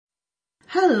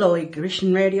Hello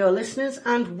Ignition Radio listeners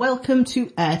and welcome to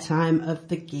Airtime of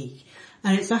the Geek.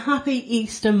 And it's a happy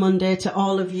Easter Monday to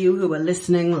all of you who are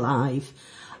listening live.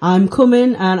 I'm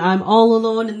coming and I'm all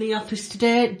alone in the office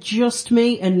today, just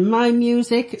me and my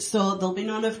music, so there'll be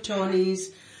none of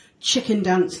Tony's chicken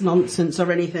dance nonsense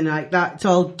or anything like that. It's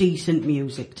all decent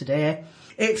music today.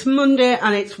 It's Monday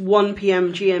and it's 1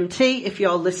 p.m. GMT if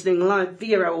you're listening live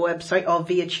via our website or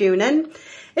via TuneIn.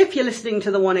 If you're listening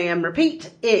to the 1 a.m. repeat,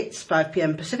 it's 5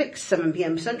 p.m. Pacific, 7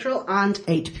 p.m. Central and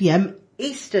 8 p.m.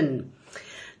 Eastern.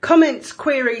 Comments,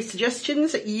 queries,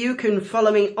 suggestions, you can follow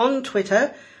me on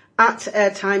Twitter at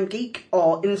Airtime Geek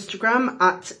or Instagram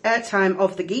at Airtime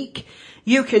of the Geek.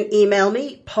 You can email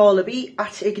me, Paula B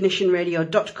at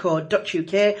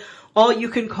ignitionradio.co.uk, or you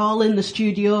can call in the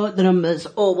studio. The number's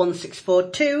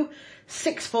 01642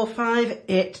 645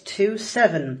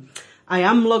 827. I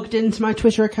am logged into my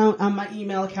Twitter account and my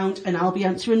email account and I'll be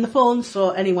answering the phone,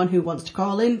 so anyone who wants to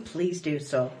call in, please do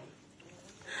so.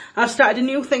 I've started a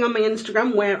new thing on my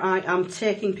Instagram where I am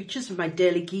taking pictures of my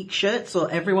Daily Geek shirt so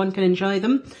everyone can enjoy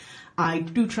them. I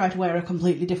do try to wear a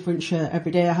completely different shirt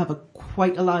every day. I have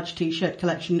quite a large t-shirt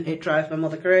collection. It drives my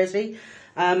mother crazy.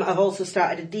 I've also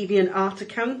started a DeviantArt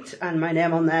account and my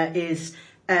name on there is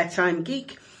Airtime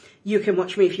Geek. You can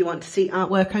watch me if you want to see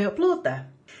artwork I upload there.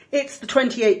 It's the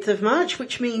 28th of March,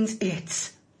 which means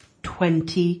it's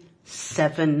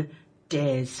 27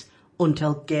 days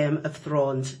until Game of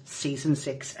Thrones Season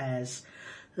 6 airs.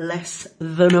 Less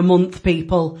than a month,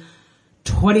 people.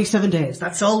 27 days.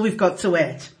 That's all we've got to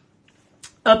wait.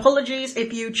 Apologies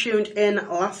if you tuned in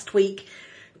last week.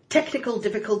 Technical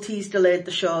difficulties delayed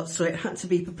the show, so it had to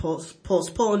be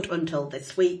postponed until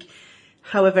this week.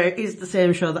 However, it is the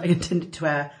same show that I intended to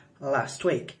air last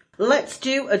week. Let's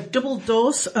do a double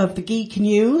dose of the geek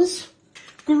news.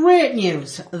 Great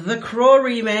news. The Crow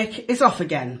remake is off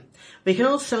again. We can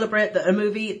all celebrate that a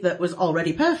movie that was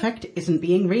already perfect isn't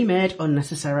being remade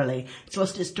unnecessarily. It's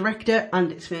lost its director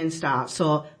and its main star,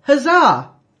 so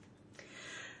huzzah!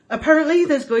 Apparently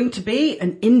there's going to be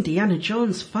an Indiana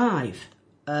Jones 5.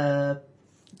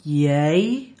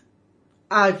 Yay?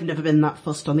 I've never been that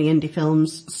fussed on the indie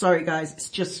films. Sorry guys,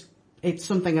 it's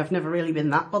something I've never really been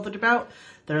that bothered about.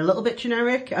 They're a little bit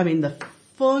generic. I mean, they're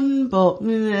fun, but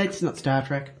it's not Star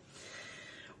Trek.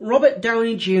 Robert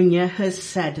Downey Jr. has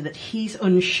said that he's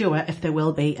unsure if there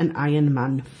will be an Iron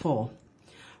Man 4.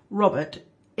 Robert,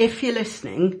 if you're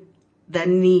listening, there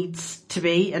needs to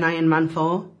be an Iron Man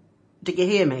 4. Do you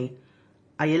hear me?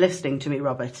 Are you listening to me,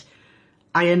 Robert?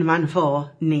 Iron Man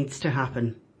 4 needs to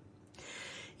happen.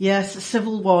 Yes,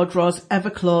 Civil War draws ever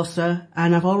closer,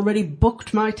 and I've already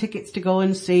booked my tickets to go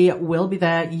and see. We'll be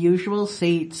there, usual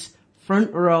seats,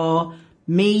 front row,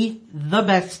 me, the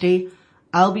bestie.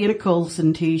 I'll be in a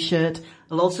Coulson t-shirt.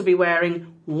 I'll also be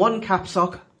wearing one Cap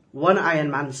sock, one Iron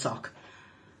Man sock.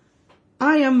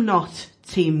 I am not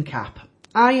Team Cap.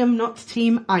 I am not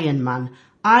Team Iron Man.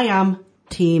 I am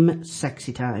Team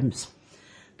Sexy Times.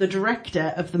 The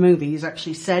director of the movies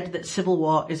actually said that Civil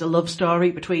War is a love story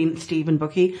between Steve and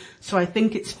Bucky, so I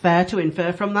think it's fair to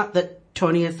infer from that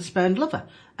Tony is the spurned lover,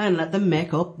 and let them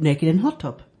make up naked in hot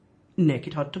tub.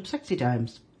 Naked hot tub sexy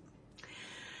times.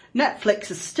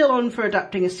 Netflix is still on for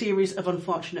adapting a series of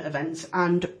unfortunate events,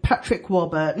 and Patrick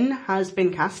Warburton has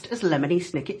been cast as Lemony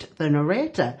Snicket, the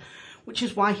narrator, which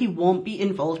is why he won't be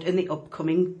involved in the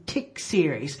upcoming Tick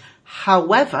series.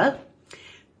 However,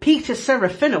 Peter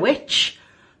Serafinowicz,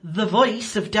 the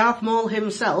voice of Darth Maul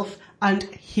himself and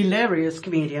hilarious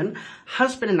comedian,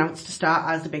 has been announced to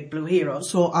star as the Big Blue Hero,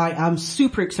 so I am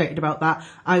super excited about that.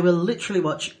 I will literally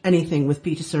watch anything with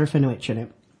Peter Serafinowicz in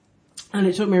it. And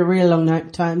it took me a really long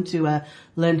time to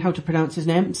learn how to pronounce his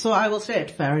name, so I will say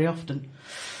it very often.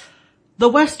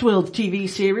 The Westworld TV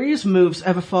series moves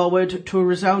ever forward to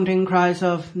resounding cries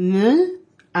of "Meh?"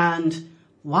 and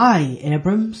 "Why,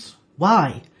 Abrams?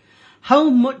 Why?"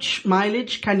 How much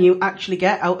mileage can you actually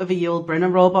get out of a Yul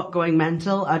Brynner robot going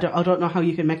mental? I don't know how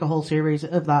you can make a whole series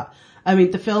of that. I mean,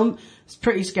 the film is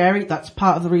pretty scary. That's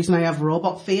part of the reason I have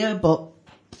robot fear, but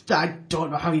I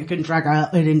don't know how you can drag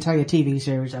out an entire TV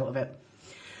series out of it.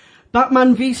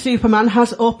 Batman v Superman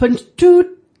has opened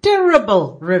to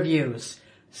terrible reviews.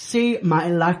 See my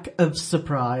lack of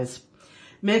surprise.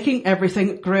 Making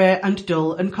everything grey and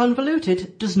dull and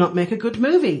convoluted does not make a good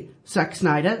movie. Zack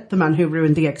Snyder, the man who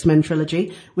ruined the X-Men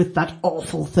trilogy with that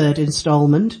awful third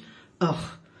instalment.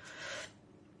 Ugh.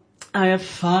 I have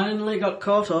finally got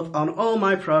caught up on all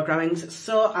my programmings,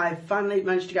 so I finally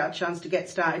managed to get a chance to get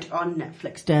started on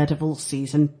Netflix Daredevil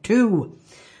Season 2.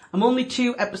 I'm only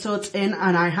 2 episodes in,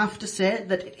 and I have to say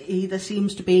that it either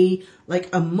seems to be like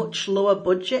a much lower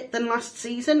budget than last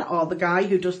season, or the guy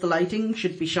who does the lighting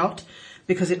should be shot,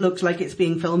 because it looks like it's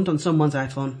being filmed on someone's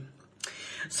iPhone.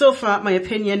 So far, my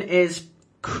opinion is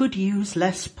could use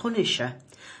less Punisher.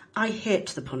 I hate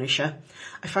the Punisher.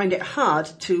 I find it hard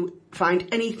to find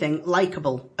anything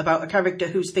likeable about a character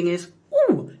whose thing is,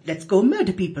 ooh, let's go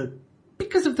murder people,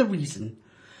 because of the reason.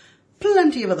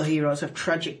 Plenty of other heroes have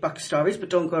tragic backstories, but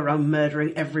don't go around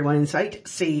murdering everyone in sight.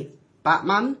 See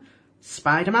Batman,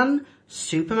 Spider-Man,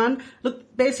 Superman.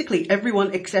 Look, basically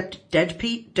everyone except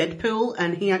Deadpool,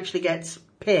 and he actually gets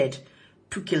paid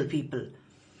to kill people.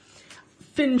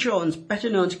 Finn Jones, better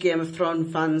known to Game of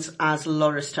Thrones fans as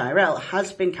Loras Tyrell,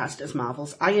 has been cast as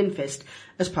Marvel's Iron Fist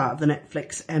as part of the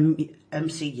Netflix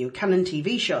MCU canon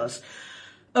TV shows.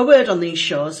 A word on these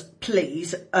shows,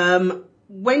 please.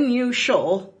 When you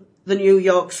show the New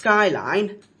York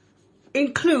skyline,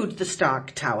 include the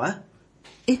Stark Tower.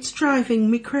 It's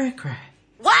driving me cray-cray.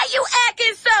 Why you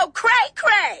acting so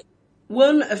cray-cray?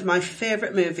 One of my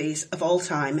favourite movies of all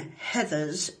time,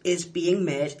 Heathers, is being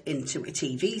made into a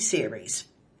TV series.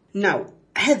 Now,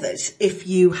 Heathers, if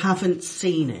you haven't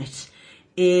seen it,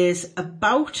 is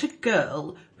about a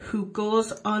girl who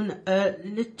goes on a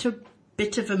little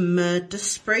bit of a murder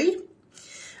spree.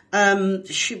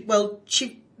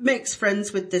 She makes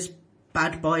friends with this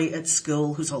bad boy at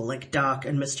school who's all like dark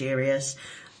and mysterious,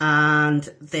 and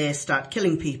they start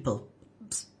killing people,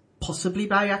 possibly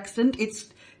by accident. It's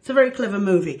a very clever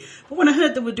movie. But when I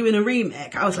heard they were doing a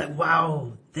remake, I was like,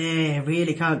 wow, they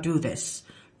really can't do this.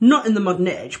 Not in the modern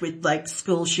age with like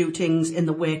school shootings in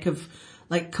the wake of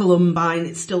like Columbine.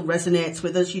 It still resonates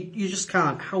with us. You just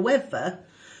can't. However,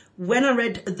 when I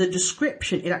read the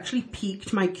description, it actually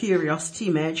piqued my curiosity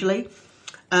majorly.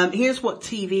 Here's what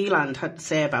TV Land had to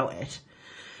say about it.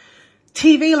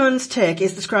 TV Land's take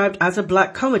is described as a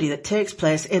black comedy that takes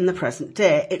place in the present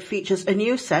day. It features a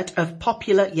new set of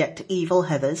popular yet evil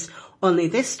Heathers, only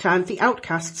this time the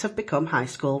outcasts have become high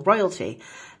school royalty.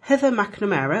 Heather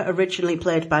McNamara, originally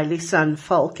played by Lisanne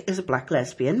Falk, is a black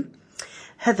lesbian.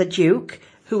 Heather Duke,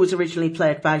 who was originally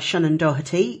played by Shannon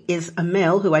Doherty, is a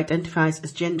male who identifies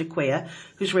as genderqueer,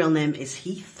 whose real name is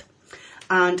Heath.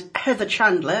 And Heather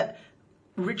Chandler,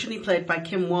 originally played by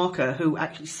Kim Walker, who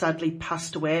actually sadly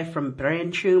passed away from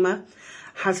brain tumour,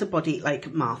 has a body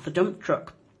like Martha Dump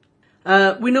Truck.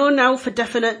 We know now for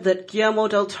definite that Guillermo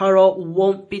del Toro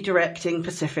won't be directing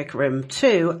Pacific Rim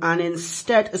 2 and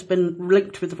instead has been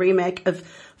linked with the remake of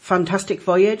Fantastic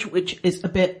Voyage, which is a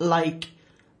bit like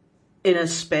Inner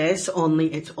Space,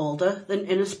 only it's older than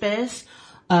Inner Space.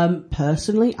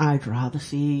 Personally, I'd rather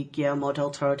see Guillermo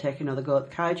del Toro take another go at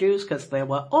the kaijus because they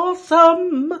were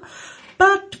awesome.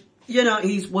 But, you know,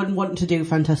 he's been wanting to do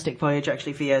Fantastic Voyage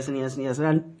actually for years and years and years,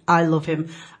 and I love him.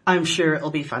 I'm sure it'll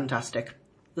be fantastic.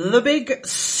 The big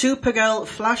Supergirl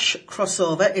Flash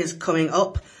crossover is coming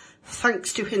up.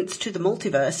 Thanks to hints to the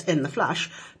multiverse in The Flash,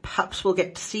 perhaps we'll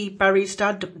get to see Barry's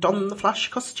dad don the Flash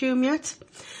costume yet.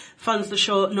 Fans of the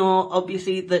show know,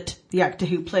 obviously, that the actor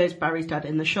who plays Barry's dad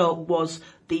in the show was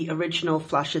the original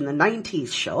Flash in the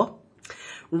 90s show.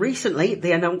 Recently,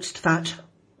 they announced that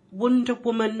Wonder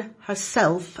Woman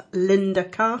herself, Linda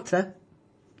Carter,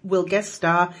 will guest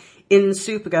star in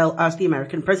Supergirl as the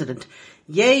American president.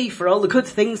 Yay for all the good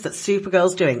things that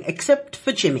Supergirl's doing, except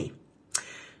for Jimmy.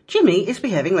 Jimmy is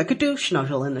behaving like a douche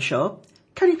nozzle in the show.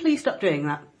 Can you please stop doing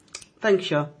that? Thanks,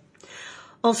 show.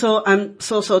 Also, I'm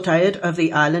so tired of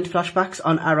the island flashbacks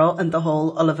on Arrow and the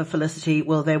whole Oliver Felicity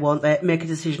will they won't they make a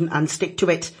decision and stick to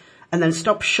it and then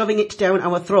stop shoving it down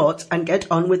our throats and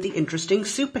get on with the interesting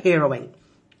superheroing.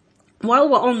 While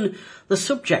we're on the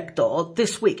subject though,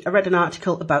 this week I read an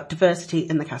article about diversity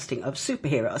in the casting of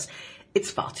superheroes. It's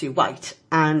far too white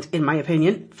and, in my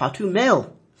opinion, far too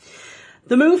male.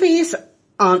 The movies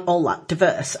aren't all that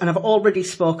diverse, and I've already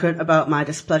spoken about my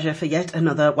displeasure for yet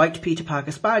another white Peter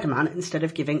Parker Spider-Man instead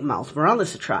of giving Miles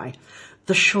Morales a try.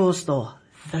 The shows, though,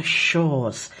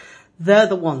 they're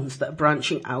the ones that are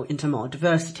branching out into more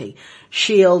diversity.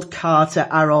 S.H.I.E.L.D., Carter,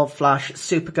 Arrow, Flash,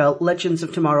 Supergirl, Legends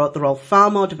of Tomorrow, they're all far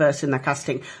more diverse in their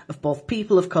casting of both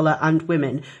people of colour and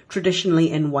women,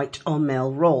 traditionally in white or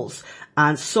male roles.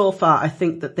 And so far, I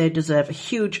think that they deserve a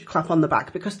huge clap on the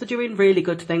back because they're doing really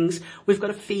good things. We've got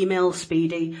a female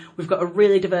Speedy. We've got a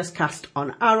really diverse cast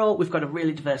on Arrow. We've got a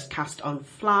really diverse cast on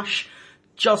Flash.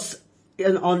 Just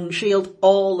on S.H.I.E.L.D.,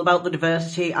 all about the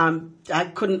diversity.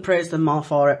 I couldn't praise them more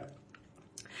for it.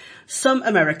 Some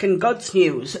American Gods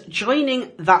news.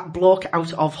 Joining that bloke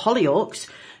out of Hollyoaks,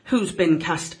 who's been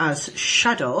cast as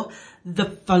Shadow, the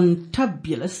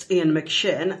fantabulous Ian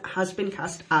McShane has been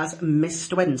cast as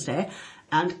Mr. Wednesday,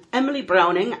 and Emily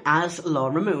Browning as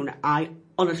Laura Moon. I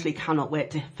honestly cannot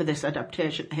wait for this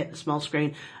adaptation to hit the small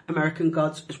screen. American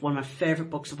Gods is one of my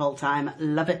favourite books of all time.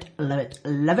 Love it, love it,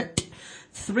 love it.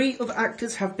 3 other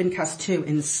actors have been cast too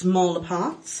in smaller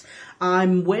parts.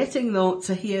 I'm waiting though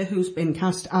to hear who's been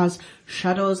cast as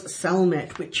Shadow's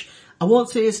cellmate, which I won't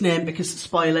say his name because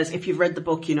spoilers, if you've read the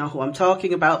book you know who I'm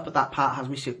talking about, but that part has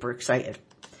me super excited.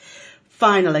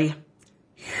 Finally,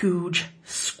 huge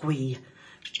squee.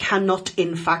 Cannot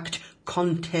in fact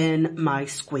contain my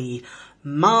squee.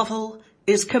 Marvel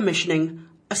is commissioning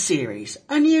a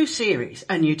new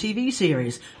TV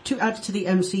series to add to the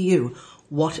MCU.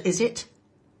 What is it?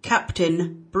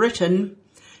 Captain Britain.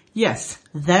 Yes,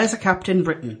 there's a Captain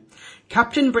Britain.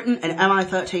 Captain Britain and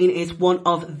MI13 is one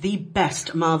of the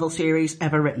best Marvel series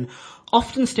ever written.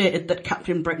 Often stated that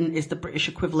Captain Britain is the British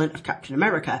equivalent of Captain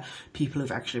America. People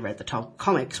who've actually read the top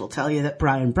comics will tell you that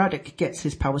Brian Braddock gets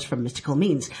his powers from mystical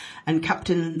means, and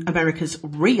Captain America's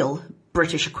real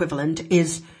British equivalent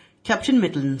is Captain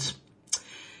Midlands.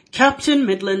 Captain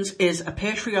Midlands is a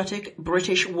patriotic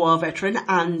British war veteran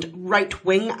and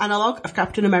right-wing analogue of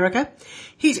Captain America.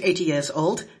 He's 80 years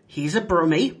old. He's a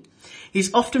brummie.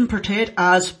 He's often portrayed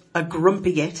as a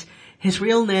grumpy git. His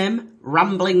real name,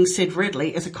 Rambling Sid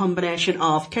Ridley, is a combination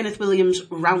of Kenneth Williams'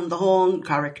 round-the-horn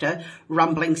character,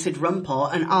 Rambling Sid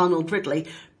Rumpaw, and Arnold Ridley,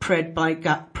 played by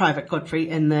Private Godfrey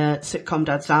in the sitcom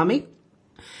Dad's Army.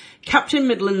 Captain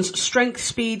Midland's strength,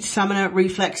 speed, stamina,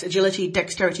 reflex, agility,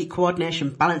 dexterity, coordination,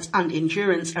 balance and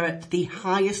endurance are at the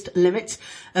highest limits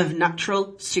of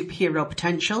natural superhero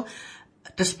potential.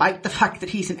 Despite the fact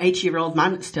that he's an 80-year-old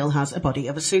man, still has a body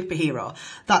of a superhero.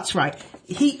 That's right.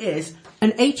 He is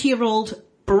an 80-year-old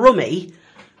brummie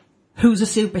who's a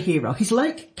superhero. He's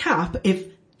like Cap if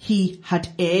he had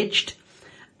aged.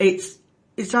 It's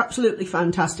absolutely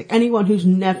fantastic. Anyone who's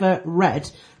never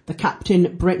read the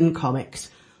Captain Britain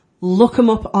comics, look them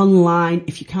up online.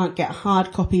 If you can't get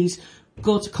hard copies,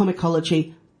 go to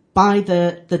Comixology, buy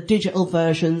the digital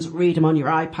versions, read them on your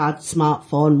iPad,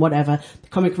 smartphone, whatever. The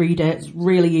comic reader is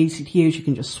really easy to use. You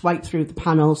can just swipe through the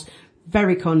panels.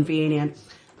 Very convenient.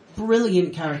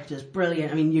 Brilliant characters,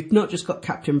 brilliant. I mean, you've not just got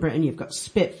Captain Britain, you've got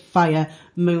Spitfire,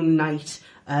 Moon Knight,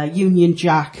 Union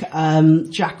Jack,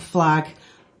 Jack Flag.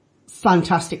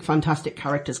 Fantastic, fantastic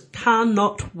characters.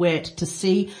 Cannot wait to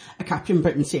see a Captain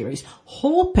Britain series.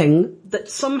 Hoping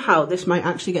that somehow this might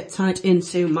actually get tied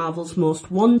into Marvel's Most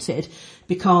Wanted,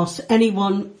 because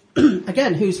anyone,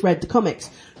 again, who's read the comics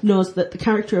knows that the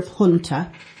character of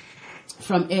Hunter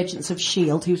from Agents of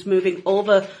S.H.I.E.L.D., who's moving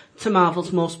over to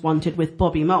Marvel's Most Wanted with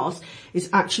Bobby Morse, is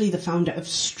actually the founder of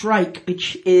Strike,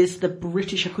 which is the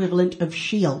British equivalent of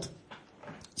S.H.I.E.L.D.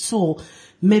 So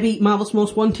maybe Marvel's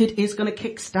Most Wanted is going to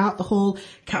kickstart the whole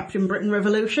Captain Britain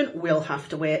revolution. We'll have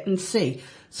to wait and see.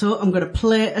 So I'm going to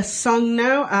play a song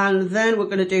now, and then we're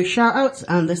going to do shout-outs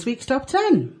and this week's Top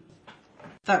 10.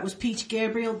 That was Peter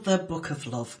Gabriel, The Book of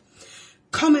Love.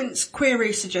 Comments,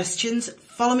 queries, suggestions,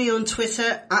 follow me on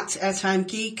Twitter at Airtime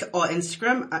Geek or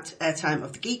Instagram at Airtime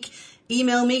of the Geek.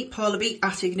 Email me,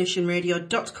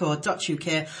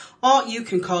 paulab@ignitionradio.co.uk, or you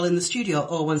can call in the studio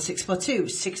 01642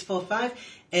 645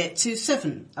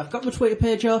 827. I've got my Twitter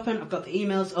page open, I've got the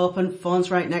emails open,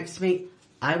 phone's right next to me.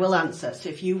 I will answer. So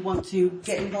if you want to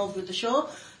get involved with the show,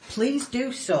 please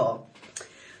do so.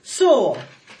 So,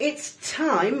 it's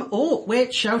time. Oh,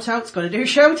 wait, shout-outs. Got to do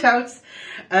shout-outs.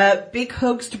 Big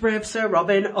hugs to brave Sir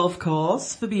Robin, of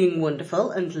course, for being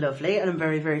wonderful and lovely. And I'm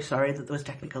very, very sorry that there was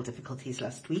technical difficulties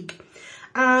last week.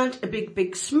 And a big,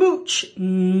 big smooch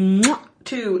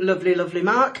to lovely, lovely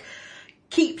Mark.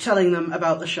 Keep telling them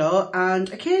about the show.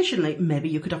 And occasionally, maybe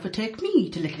you could offer take me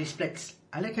to Lickety Splits.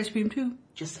 I like ice cream too.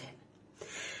 Just saying.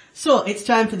 So, it's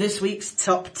time for this week's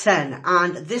Top 10.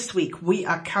 And this week, we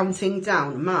are counting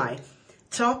down my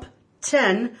Top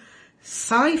 10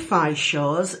 sci-fi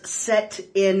shows set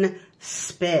in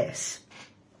space.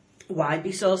 Why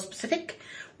be so specific?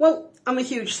 Well, I'm a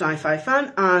huge sci-fi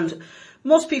fan, and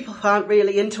most people who aren't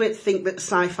really into it think that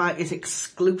sci-fi is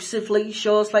exclusively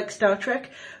shows like Star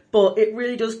Trek, but it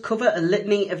really does cover a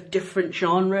litany of different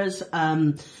genres.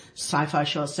 Sci-fi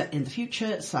shows set in the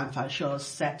future, sci-fi shows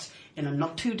set in a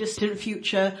not too distant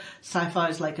future. Sci-fi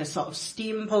is like a sort of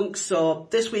steampunk, so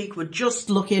this week we're just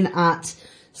looking at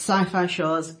sci-fi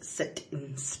shows set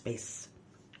in space.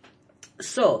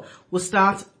 So, we'll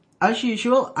start, as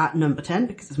usual, at number 10,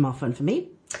 because it's more fun for me.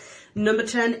 Number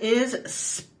 10 is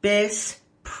Space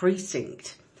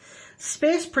Precinct.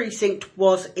 Space Precinct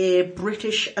was a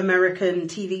British-American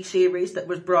TV series that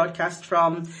was broadcast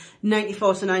from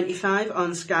 94 to 95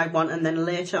 on Sky 1 and then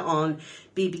later on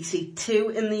BBC 2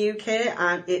 in the UK,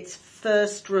 and its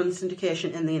first run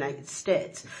syndication in the United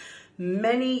States.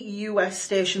 Many US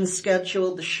stations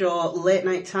scheduled the show late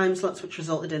night time slots, which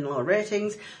resulted in low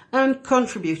ratings and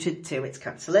contributed to its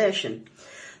cancellation.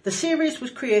 The series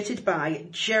was created by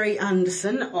Gerry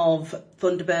Anderson of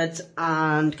Thunderbirds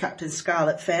and Captain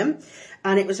Scarlet fame,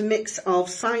 and it was a mix of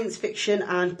science fiction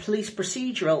and police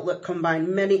procedural that combined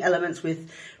many elements with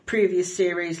previous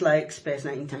series like Space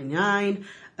 1999,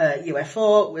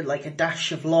 UFO, with like a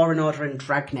dash of Law and Order and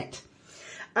Dragnet.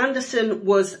 Anderson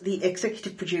was the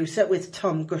executive producer with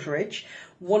Tom Gutteridge.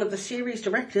 One of the series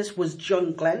directors was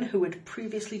John Glenn, who had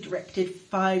previously directed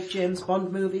 5 James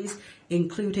Bond movies,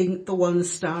 including the one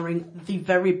starring the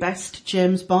very best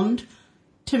James Bond,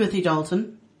 Timothy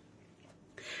Dalton.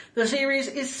 The series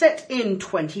is set in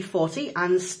 2040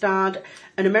 and starred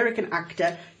an American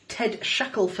actor, Ted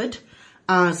Shackelford,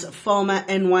 as former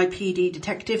NYPD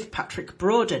detective Patrick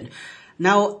Broden,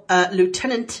 now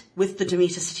lieutenant with the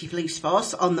Demeter City Police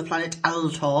Force on the planet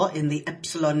Altor in the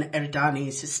Epsilon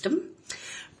Eridani system.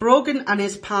 Brogan and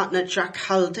his partner Jack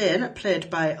Haldane,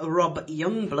 played by Rob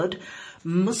Youngblood,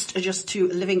 must adjust to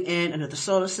living in another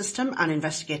solar system and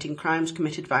investigating crimes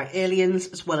committed by aliens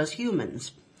as well as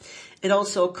humans. It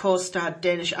also co-starred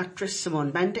Danish actress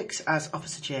Simone Bendix as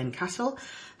Officer Jane Castle,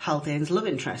 Haldane's love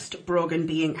interest, Brogan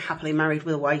being happily married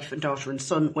with a wife and daughter and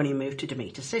son when he moved to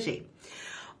Demeter City.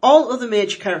 All other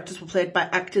major characters were played by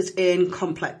actors in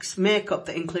complex makeup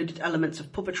that included elements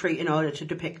of puppetry in order to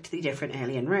depict the different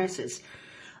alien races.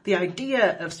 The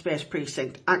idea of Space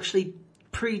Precinct actually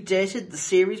predated the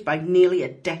series by nearly a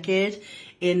decade.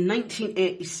 In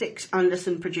 1986,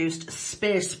 Anderson produced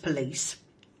Space Police,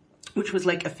 which was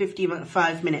like a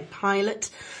 55-minute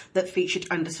pilot that featured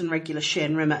Anderson regular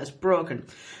Shane Rimmer as Brogan.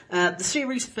 The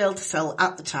series failed to sell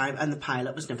at the time and the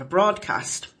pilot was never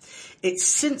broadcast. It's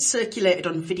since circulated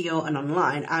on video and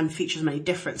online and features many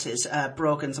differences.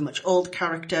 Brogan's a much older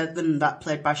character than that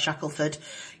played by Shackelford.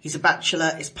 He's a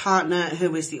bachelor. His partner,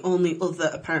 who is the only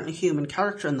other apparently human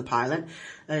character in the pilot,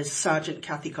 is Sergeant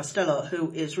Kathy Costello,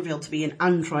 who is revealed to be an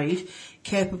android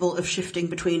capable of shifting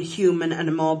between human and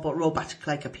a more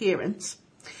robotic-like appearance.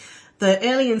 The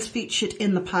aliens featured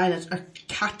in the pilot are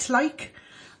cat-like,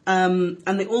 and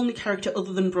the only character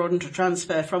other than Broden to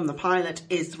transfer from the pilot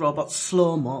is the robot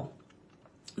Slow-Mo.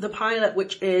 The pilot,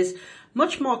 which is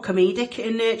much more comedic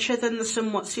in nature than the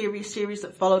somewhat serious series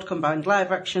that followed, combined live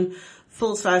action,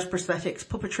 full-size prosthetics,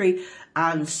 puppetry,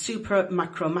 and super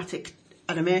macromatic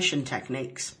animation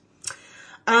techniques.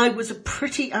 I was a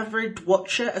pretty average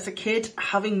watcher as a kid,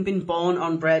 having been born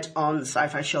and bred on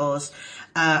sci-fi shows.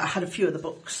 I had a few of the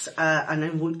books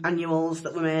and annuals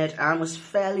that were made and was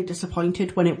fairly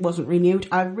disappointed when it wasn't renewed.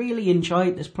 I really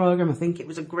enjoyed this programme. I think it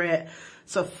was a great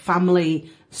sort of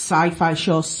family sci-fi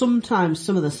show. Sometimes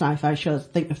some of the sci-fi shows I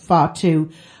think are far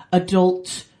too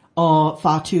adult or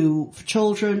far too for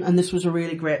children, and this was a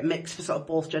really great mix for sort of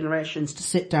both generations to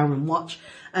sit down and watch.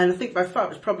 And I think by far it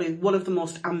was probably one of the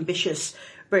most ambitious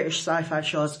British sci-fi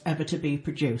shows ever to be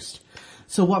produced.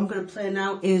 So what I'm going to play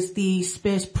now is the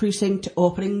Space Precinct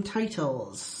opening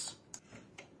titles.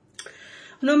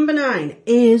 Number 9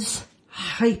 is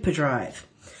Hyperdrive.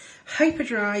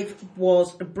 Hyperdrive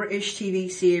was a British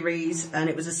TV series and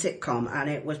it was a sitcom and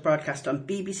it was broadcast on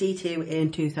BBC Two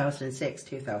in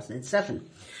 2006-2007.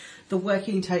 The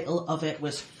working title of it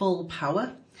was Full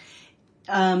Power.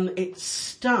 It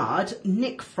starred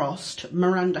Nick Frost,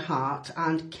 Miranda Hart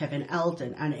and Kevin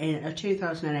Eldon, and in a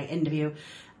 2008 interview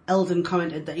Eldon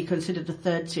commented that he considered the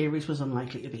third series was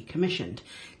unlikely to be commissioned.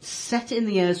 Set in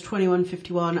the years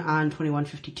 2151 and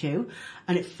 2152,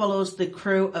 and it follows the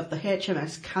crew of the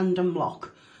HMS Camden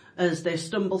Lock as they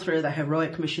stumble through their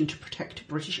heroic mission to protect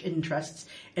British interests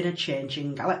in a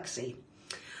changing galaxy.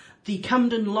 The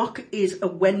Camden Lock is a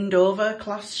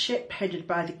Wendover-class ship headed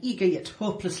by the eager yet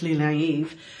hopelessly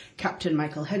naive Captain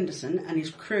Michael Henderson, and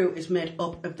his crew is made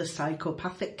up of the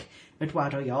psychopathic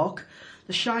Eduardo York,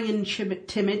 the shy and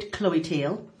timid Chloe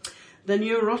Teal, the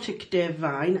neurotic Dave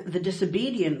Vine, the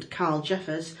disobedient Carl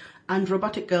Jeffers, and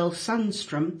robotic girl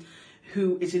Sandstrom,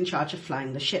 who is in charge of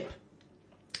flying the ship.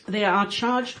 They are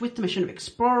charged with the mission of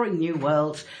exploring new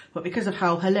worlds, but because of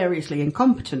how hilariously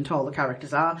incompetent all the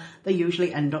characters are, they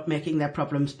usually end up making their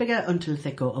problems bigger until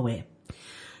they go away.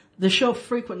 The show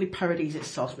frequently parodies its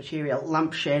source material,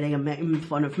 lampshading and making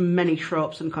fun of many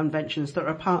tropes and conventions that are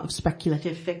a part of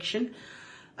speculative fiction.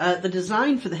 The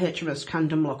design for the HMS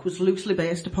Camden Lock was loosely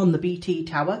based upon the BT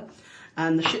Tower,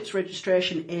 and the ship's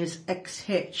registration is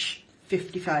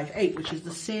XH558, which is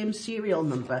the same serial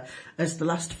number as the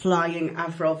last flying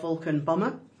Avro Vulcan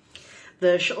bomber.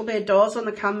 The shuttle bay doors on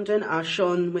the Camden are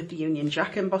shown with the Union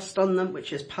Jack embossed on them,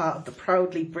 which is part of the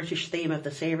proudly British theme of the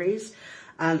series.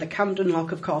 And the Camden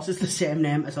Lock, of course, is the same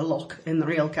name as a lock in the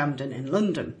real Camden in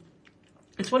London.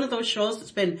 It's one of those shows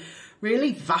that's been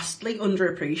really vastly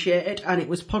underappreciated, and it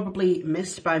was probably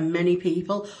missed by many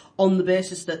people on the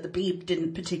basis that the Beeb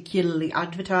didn't particularly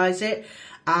advertise it,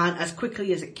 and as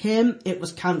quickly as it came, it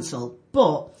was cancelled.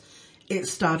 But it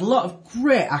starred a lot of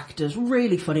great actors,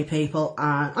 really funny people,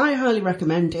 and I highly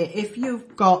recommend it. If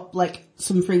you've got like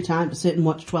some free time to sit and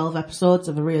watch 12 episodes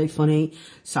of a really funny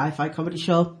sci-fi comedy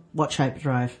show, watch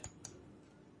Hyperdrive.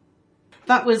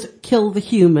 That was Kill the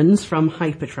Humans from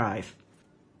Hyperdrive.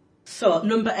 So,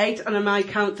 number 8 on my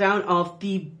countdown of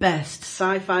the best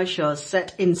sci-fi shows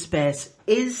set in space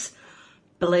is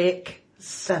Blake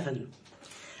 7.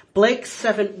 Blake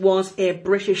 7 was a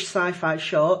British sci-fi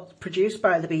show produced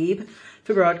by the Beeb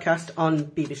for broadcast on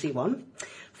BBC One.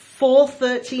 4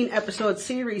 13-episode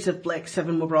series of Blake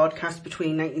 7 were broadcast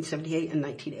between 1978 and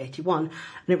 1981, and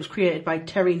it was created by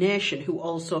Terry Nation, who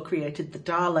also created the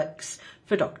Daleks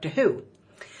for Doctor Who.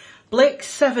 Blake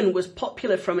 7 was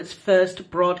popular from its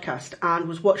first broadcast and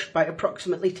was watched by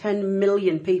approximately 10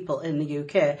 million people in the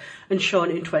UK and shown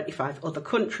in 25 other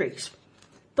countries.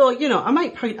 Though, you know, I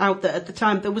might point out that at the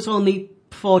time there was only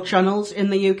 4 channels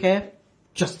in the UK.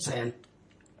 Just saying.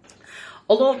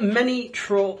 Although many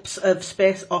tropes of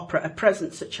space opera are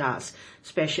present, such as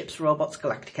spaceships, robots,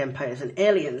 galactic empires and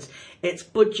aliens, its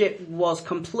budget was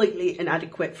completely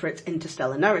inadequate for its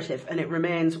interstellar narrative, and it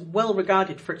remains well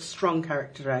regarded for its strong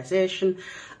characterisation,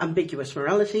 ambiguous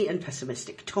morality and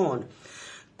pessimistic tone.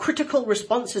 Critical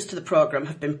responses to the programme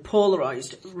have been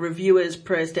polarised. Reviewers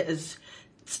praised it as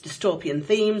its dystopian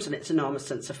themes and its enormous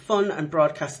sense of fun, and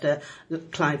broadcaster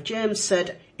Clive James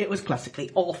said it was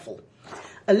classically awful.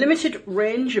 A limited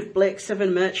range of Blake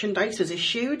 7 merchandise was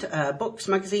issued. Books,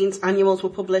 magazines, annuals were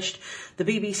published. The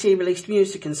BBC released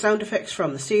music and sound effects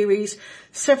from the series.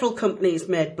 Several companies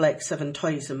made Blake 7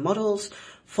 toys and models.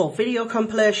 4 video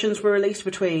compilations were released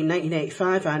between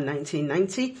 1985 and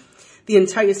 1990. The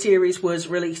entire series was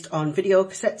released on video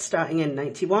cassettes starting in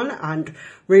 91 and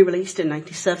re-released in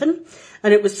 97,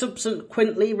 and it was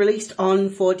subsequently released on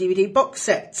 4 DVD box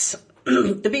sets.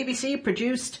 The BBC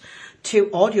produced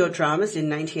 2 audio dramas in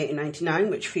 98 and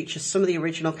 99, which features some of the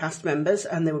original cast members,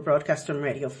 and they were broadcast on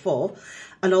Radio 4.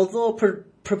 And although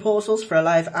proposals for a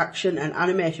live-action and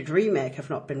animated remake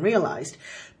have not been realised,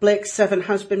 Blake 7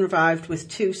 has been revived with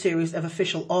 2 series of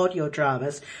official audio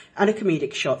dramas and a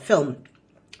comedic short film,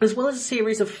 as well as a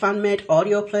series of fan-made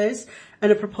audio plays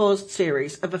and a proposed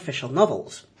series of official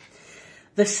novels.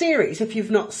 The series, if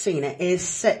you've not seen it, is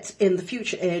set in the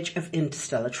future age of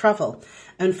interstellar travel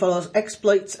and follows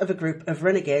exploits of a group of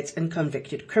renegades and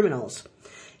convicted criminals.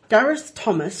 Gareth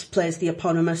Thomas plays the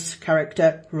eponymous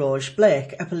character Roge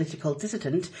Blake, a political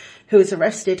dissident who is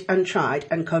arrested and tried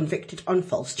and convicted on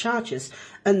false charges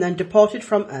and then deported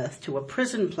from Earth to a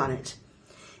prison planet.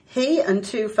 He and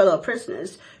 2 fellow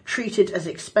prisoners, treated as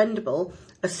expendable,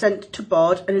 are sent to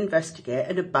board and investigate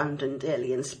an abandoned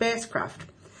alien spacecraft.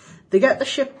 They get the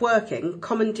ship working,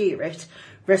 commandeer it,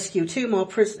 rescue 2 more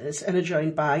prisoners, and are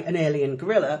joined by an alien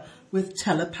gorilla with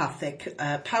telepathic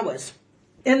powers.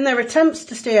 In their attempts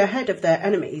to stay ahead of their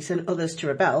enemies and others to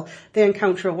rebel, they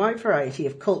encounter a wide variety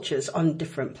of cultures on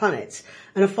different planets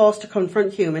and are forced to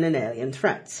confront human and alien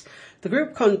threats. The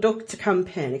group conducts a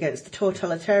campaign against the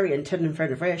totalitarian Tenant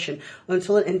Renovation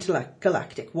until an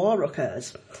intergalactic war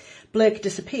occurs. Blake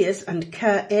disappears and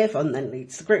Kerr Avon then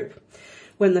leads the group.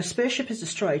 When their spaceship is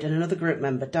destroyed and another group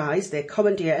member dies, they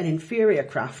commandeer an inferior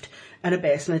craft and a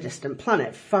base on a distant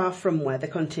planet, far from where they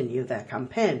continue their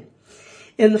campaign.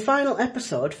 In the final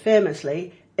episode,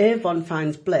 famously, Avon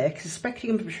finds Blake, suspecting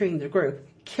him of betraying the group,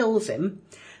 kills him,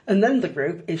 and then the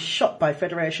group is shot by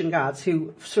Federation guards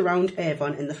who surround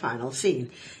Avon in the final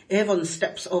scene. Avon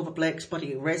steps over Blake's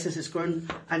body, raises his gun,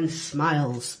 and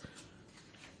smiles.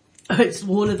 It's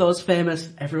one of those famous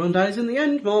everyone dies in the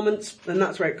end moments, and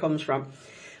that's where it comes from.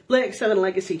 Blake 7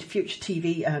 legacy to future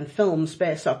TV and film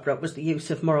space opera was the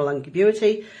use of moral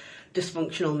ambiguity,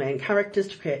 dysfunctional main characters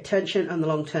to create tension, and the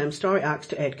long-term story arcs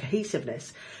to aid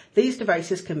cohesiveness. These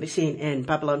devices can be seen in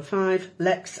Babylon 5,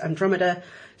 Lex, Andromeda,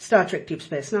 Star Trek Deep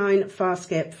Space Nine,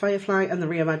 Farscape, Firefly, and the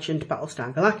reimagined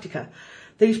Battlestar Galactica.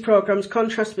 These programmes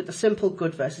contrast with the simple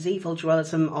good versus evil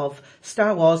dualism of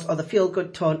Star Wars or the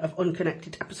feel-good tone of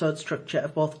unconnected episode structure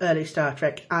of both early Star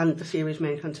Trek and the series'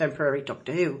 main contemporary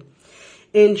Doctor Who.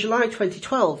 In July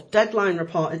 2012, Deadline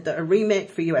reported that a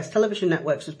remake for US television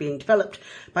networks was being developed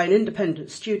by an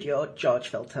independent studio,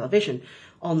 Georgeville Television.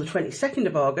 On the 22nd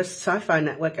of August, Sci-Fi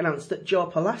Network announced that Joe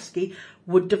Pulaski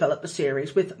would develop the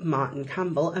series with Martin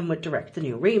Campbell and would direct the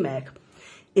new remake.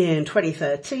 In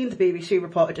 2013, the BBC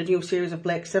reported a new series of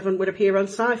Blake 7 would appear on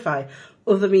Sci-Fi.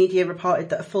 Other media reported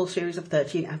that a full series of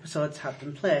 13 episodes had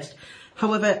been placed.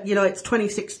 However, you know, it's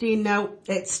 2016 now.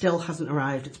 It still hasn't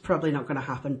arrived. It's probably not going to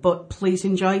happen. But please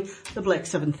enjoy the Blake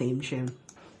 7 theme tune.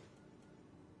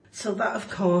 So that, of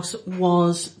course,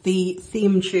 was the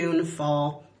theme tune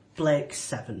for Blake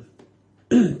 7.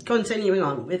 Continuing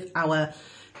on with our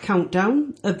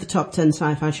countdown of the top 10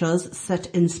 sci-fi shows set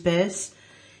in space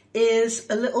is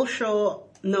a little show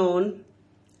known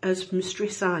as Mystery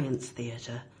Science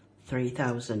Theater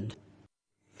 3000.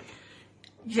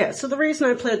 Yeah, so the reason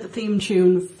I played the theme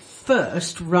tune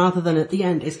first rather than at the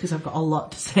end is because I've got a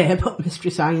lot to say about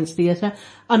Mystery Science Theatre,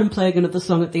 and I'm playing another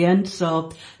song at the end,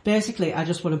 so basically I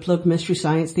just want to plug Mystery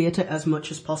Science Theatre as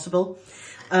much as possible.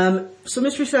 So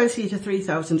Mystery Science Theatre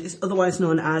 3000 is otherwise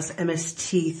known as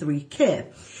MST3K.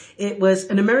 It was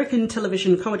an American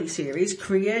television comedy series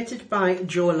created by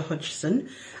Joel Hodgson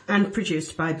and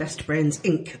produced by Best Brains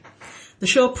Inc. The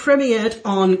show premiered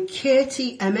on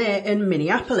KTMA in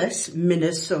Minneapolis,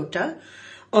 Minnesota,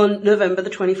 on November the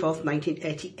 24th,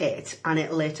 1988, and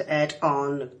it later aired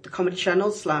on the Comedy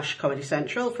Channel / Comedy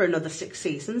Central for another 6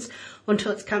 seasons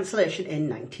until its cancellation in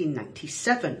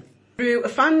 1997. Through a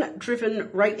fan-driven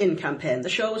write-in campaign, the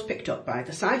show was picked up by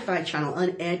the Sci-Fi Channel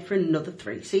and aired for another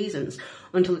 3 seasons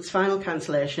until its final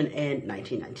cancellation in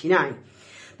 1999.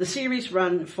 The series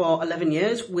ran for 11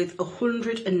 years with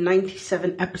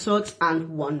 197 episodes and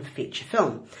 1 feature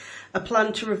film. A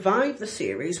plan to revive the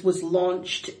series was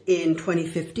launched in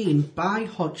 2015 by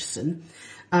Hodgson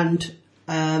and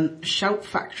Shout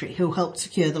Factory, who helped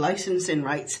secure the licensing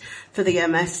rights for the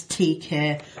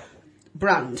MSTK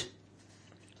brand,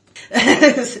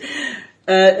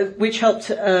 which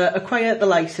helped acquire the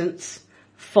license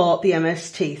for the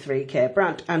MST3K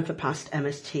brand and for past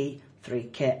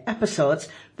MST3K episodes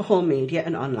for home media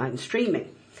and online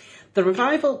streaming. The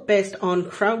revival, based on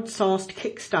crowdsourced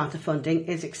Kickstarter funding,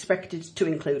 is expected to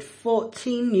include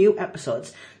 14 new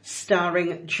episodes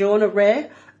starring Jonah Ray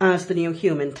as the new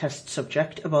human test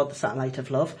subject aboard the Satellite of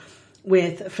Love,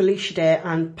 with Felicia Day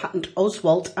and Patton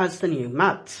Oswalt as the new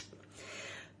Mads.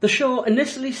 The show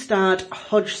initially starred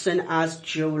Hodgson as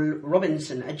Joel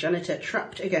Robinson, a janitor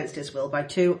trapped against his will by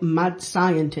 2 mad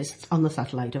scientists on the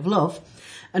Satellite of Love,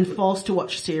 and forced to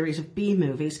watch a series of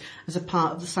B-movies as a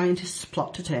part of the scientists'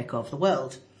 plot to take over the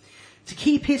world. To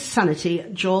keep his sanity,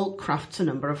 Joel crafts a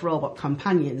number of robot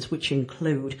companions, which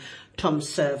include Tom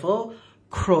Servo,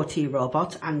 Crotty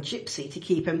Robot, and Gypsy, to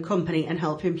keep him company and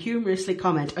help him humorously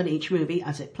comment on each movie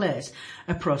as it plays,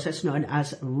 a process known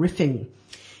as riffing.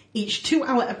 Each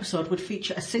 2-hour episode would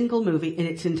feature a single movie in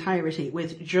its entirety,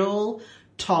 with Joel,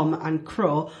 Tom, and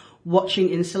Crow watching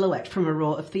in silhouette from a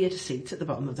row of theatre seats at the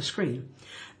bottom of the screen,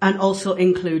 and also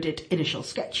included initial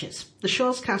sketches. The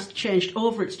show's cast changed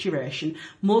over its duration.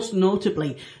 Most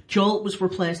notably, Joel was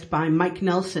replaced by Mike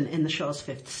Nelson in the show's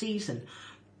 5th season.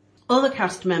 Other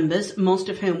cast members, most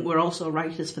of whom were also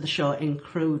writers for the show,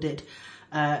 included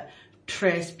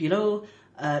Trace Bulow,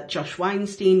 Josh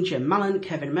Weinstein, Jim Mallon,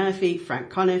 Kevin Murphy,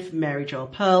 Frank Conniff, Mary Jo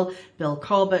Pearl, Bill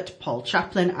Corbett, Paul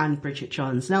Chaplin, and Bridget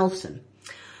Jones Nelson.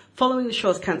 Following the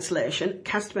show's cancellation,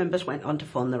 cast members went on to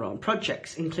form their own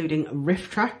projects, including Riff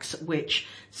Tracks, which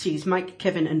sees Mike,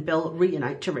 Kevin and Bill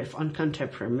reunite to riff on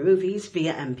contemporary movies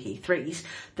via MP3s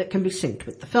that can be synced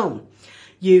with the film.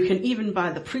 You can even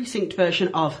buy the pre-synced version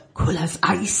of Cool as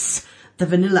Ice, the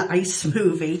Vanilla Ice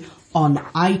movie, on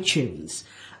iTunes.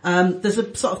 There's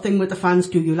a sort of thing with the fans,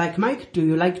 do you like Mike? Do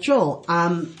you like Joel?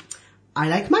 I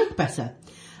like Mike better.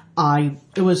 I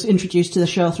was introduced to the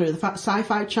show through the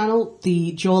Sci-Fi Channel.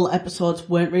 The Joel episodes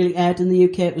weren't really aired in the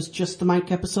UK. It was just the Mike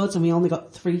episodes, and we only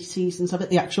got 3 seasons of it.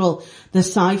 The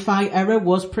Sci-Fi era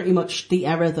was pretty much the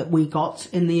era that we got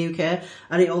in the UK,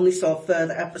 and it only saw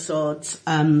further episodes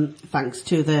thanks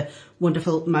to the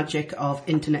wonderful magic of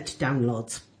internet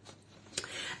downloads.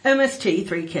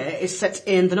 MST3K is set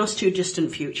in the not too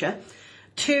distant future.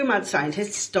 2 mad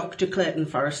scientists, Dr. Clayton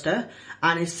Forrester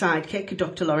and his sidekick,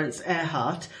 Dr. Lawrence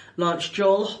Earhart, launched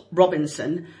Joel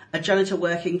Robinson, a janitor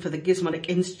working for the Gizmonic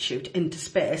Institute, into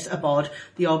space aboard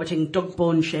the orbiting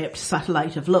dog-bone-shaped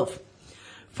Satellite of Love.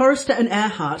 Forrester and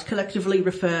Earhart, collectively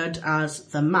referred as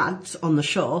the Mads on the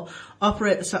show,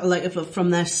 operate the Satellite of Love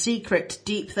from their secret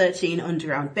Deep 13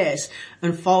 underground base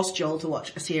and force Joel to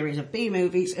watch a series of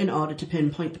B-movies in order to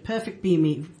pinpoint the perfect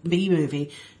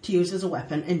B-movie to use as a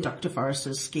weapon in Dr.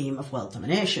 Forrester's scheme of world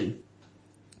domination.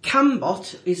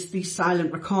 Cambot is the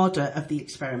silent recorder of the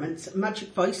experiments.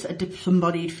 Magic Voice, a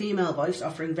disembodied female voice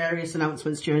offering various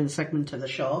announcements during the segment of the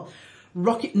show.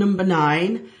 Rocket Number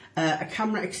 9, a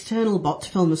camera external bot to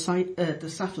film the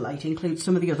satellite, includes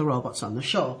some of the other robots on the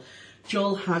show.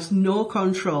 Joel has no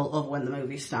control over when the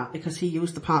movies start because he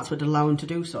used the parts that would allow him to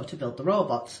do so to build the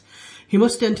robots. He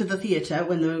must enter the theatre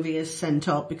when the movie is sent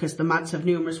up because the Mads have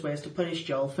numerous ways to punish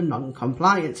Joel for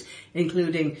non-compliance,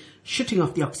 including shutting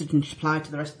off the oxygen supply to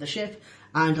the rest of the ship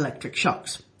and electric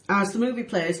shocks. As the movie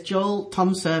plays, Joel,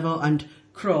 Tom Servo and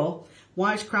Crow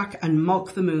wisecrack and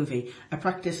mock the movie, a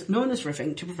practice known as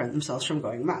riffing to prevent themselves from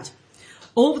going mad.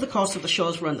 Over the course of the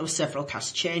show's run, there were several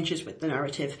cast changes with the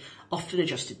narrative often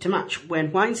adjusted to match.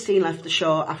 When Weinstein left the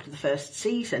show after the first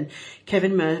season,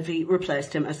 Kevin Murphy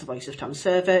replaced him as the voice of Tom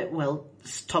Servo,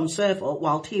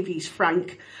 while TV's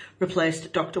Frank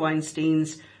replaced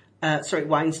Weinstein's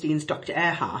Dr.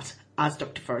 Earhart as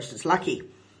Dr. Forrester's lackey.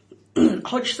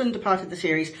 Hodgson departed the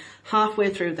series halfway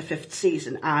through the 5th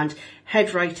season, and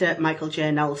head writer Michael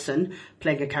J. Nelson,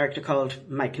 playing a character called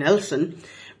Mike Nelson,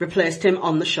 replaced him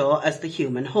on the show as the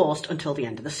human host until the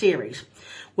end of the series.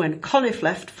 When Conniff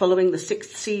left following the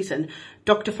 6th season,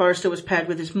 Dr. Forrester was paired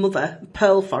with his mother,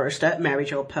 Pearl Forrester, Mary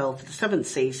Jo Pearl, for the 7th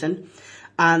season.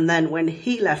 And then when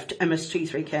he left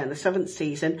MST3K in the 7th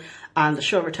season and the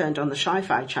show returned on the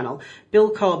Sci-Fi channel,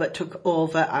 Bill Corbett took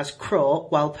over as Crow,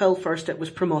 while Pearl Forrester was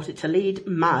promoted to lead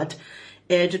Mad,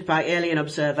 aided by alien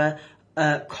observer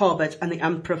Corbett and the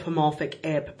anthropomorphic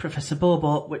ape Professor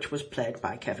Bobo, which was played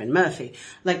by Kevin Murphy.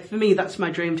 Like, for me, that's my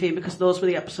dream team because those were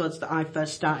the episodes that I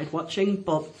first started watching,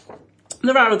 but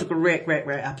there are other great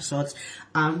episodes.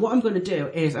 And what I'm going to do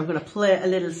is I'm going to play a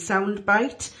little sound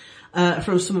bite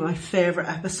from some of my favourite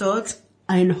episodes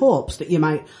in hopes that you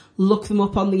might look them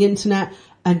up on the internet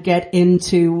and get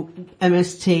into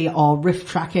MST or riff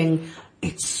tracking.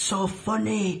 It's so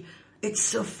funny. It's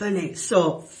so funny.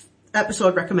 So,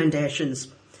 episode recommendations.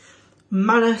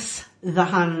 Manus, The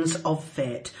Hands of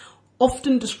Fate.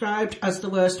 Often described as the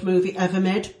worst movie ever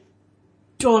made.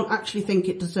 Don't actually think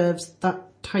it deserves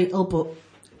that title, but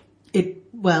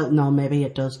maybe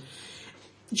it does.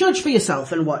 Judge for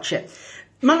yourself and watch it.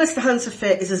 Manus, The Hands of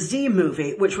Fate is a Z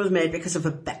movie which was made because of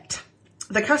a bet.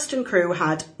 The cast and crew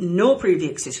had no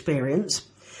previous experience.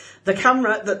 The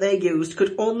camera that they used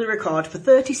could only record for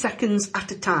 30 seconds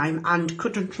at a time and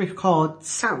couldn't record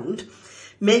sound,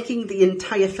 making the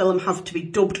entire film have to be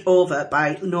dubbed over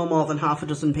by no more than half a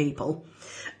dozen people.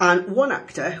 And one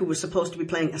actor, who was supposed to be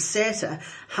playing a satyr,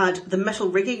 had the metal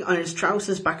rigging on his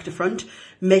trousers back to front,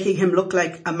 making him look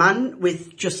like a man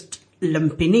with just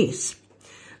lumpy knees.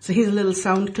 So here's a little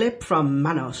sound clip from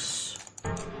Manos.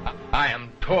 I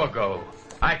am Torgo.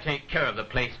 I take care of the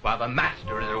place while the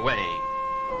master is away.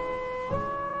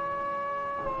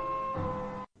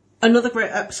 Another great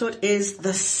episode is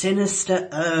The Sinister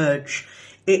Urge.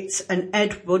 It's an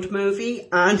Ed Wood movie,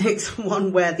 and it's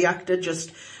one where the actor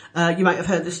just, you might have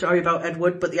heard the story about Ed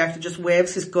Wood, but the actor just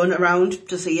waves his gun around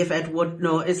to see if Ed Wood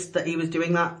noticed that he was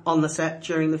doing that on the set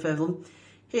during the film.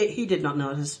 He did not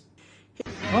notice.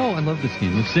 Oh, I love this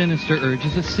game. The Sinister Urge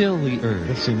is a silly urge.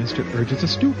 The Sinister Urge is a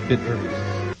stupid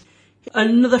urge.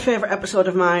 Another favourite episode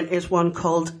of mine is one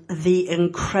called The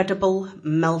Incredible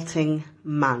Melting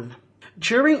Man.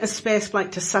 During a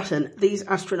spaceflight to Saturn, three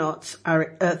astronauts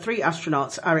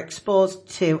are exposed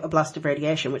to a blast of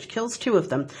radiation which kills 2 of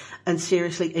them and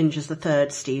seriously injures the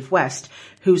third, Steve West,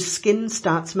 whose skin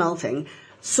starts melting,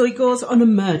 so he goes on a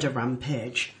murder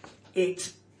rampage.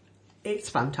 It's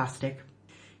fantastic.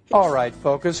 All right,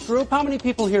 focus group. How many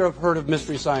people here have heard of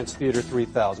Mystery Science Theater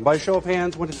 3000? By show of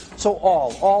hands, so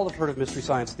all have heard of Mystery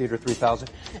Science Theater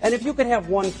 3000. And if you could have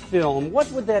one film,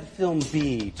 what would that film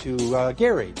be to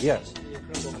Gary? Yes.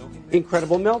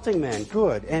 Incredible Melting Man.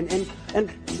 Good.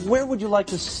 And where would you like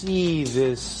to see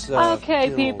this Okay,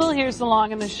 film? people, here's the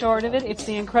long and the short of it. It's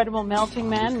The Incredible Melting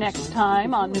Man next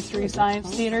time on Mystery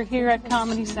Science Theater here at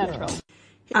Comedy Central.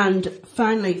 And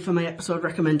finally, for my episode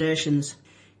recommendations,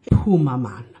 Puma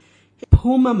Man.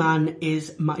 Puma Man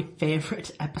is my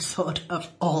favourite episode of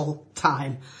all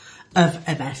time of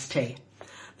MST.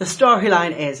 The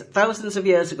storyline is, thousands of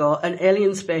years ago, an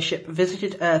alien spaceship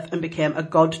visited Earth and became a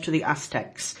god to the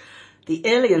Aztecs. The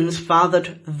aliens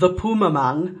fathered the Puma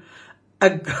Man,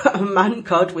 a man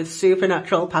god with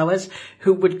supernatural powers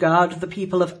who would guard the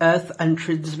people of Earth and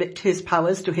transmit his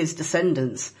powers to his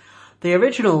descendants. The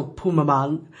original Puma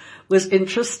Man was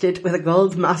entrusted with a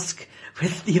gold mask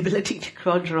with the ability to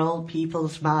control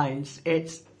people's minds.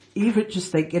 It's, even just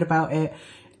thinking about it,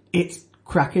 it's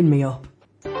cracking me up.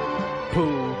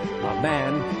 Puma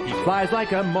Man, he flies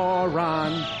like a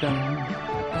moron. Dun, dun,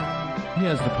 dun. He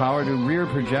has the power to rear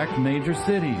project major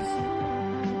cities.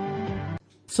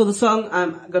 So the song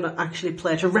I'm going to actually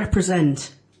play to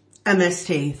represent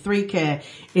MST 3K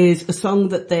is a song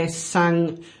that they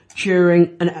sang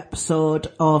during an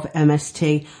episode of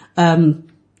MST.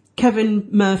 Kevin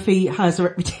Murphy has a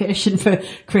reputation for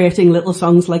creating little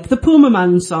songs like the Puma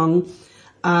Man song,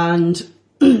 and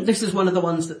this is one of the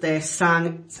ones that they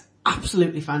sang. It's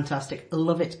absolutely fantastic. I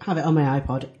love it. Have it on my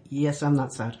iPod. Yes, I'm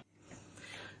that sad.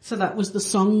 So that was the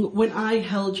song When I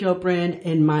Held Your Brain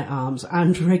in My Arms,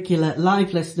 and regular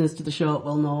live listeners to the show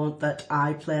will know that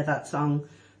I play that song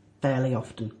fairly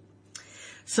often.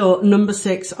 So number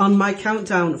 6 on my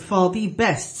countdown for the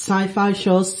best sci-fi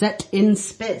shows set in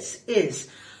space is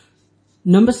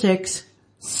number 6,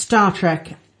 Star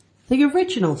Trek, the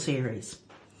original series.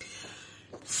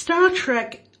 Star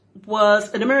Trek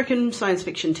was an American science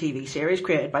fiction TV series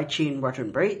created by Gene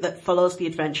Roddenberry that follows the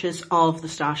adventures of the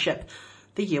starship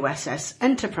the USS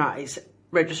Enterprise,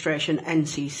 registration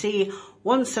NCC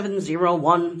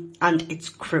 1701, and its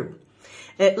crew.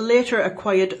 It later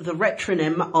acquired the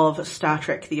retronym of Star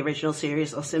Trek the original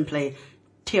series, or simply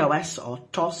TOS or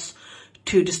TOS,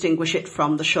 to distinguish it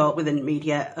from the show within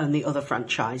media and the other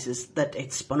franchises that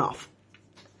it spun off.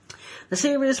 The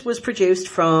series was produced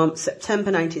from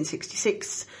September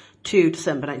 1966 to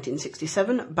December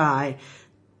 1967 by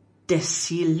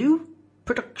Desilu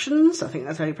Productions, I think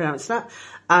that's how you pronounce that,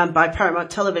 and by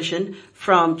Paramount Television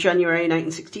from January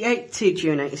 1968 to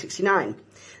June 1969.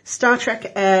 Star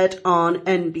Trek aired on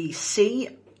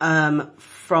NBC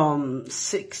from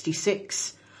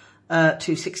 66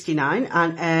 to 69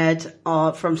 and aired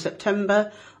from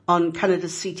September on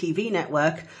Canada's CTV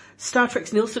network. Star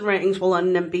Trek's Nielsen ratings while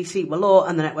on NBC were low,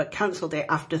 and the network cancelled it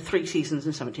after 3 seasons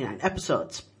and 79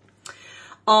 episodes.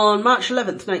 On March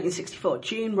 11th, 1964,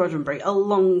 Gene Roddenberry, a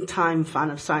long-time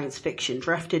fan of science fiction,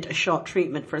 drafted a short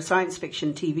treatment for a science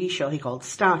fiction TV show he called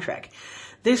Star Trek.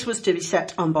 This was to be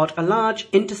set on board a large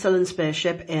interstellar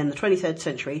spaceship in the 23rd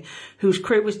century, whose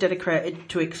crew was dedicated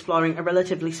to exploring a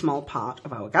relatively small part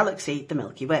of our galaxy, the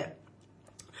Milky Way.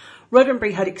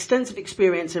 Roddenberry had extensive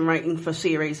experience in writing for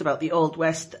series about the Old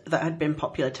West that had been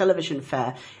popular television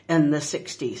fare in the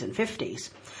 60s and 50s.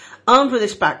 Armed with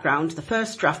this background, the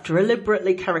first draft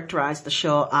deliberately characterised the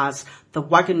show as the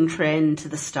wagon train to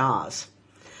the stars.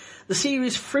 The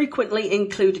series frequently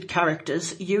included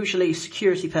characters, usually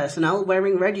security personnel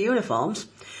wearing red uniforms,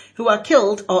 who are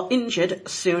killed or injured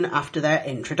soon after their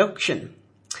introduction.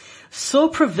 So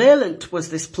prevalent was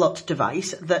this plot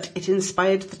device that it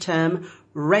inspired the term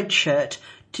red shirt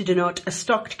to denote a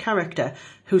stalked character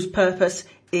whose purpose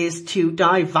is to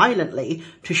die violently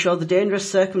to show the dangerous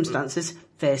circumstances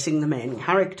facing the main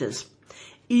characters.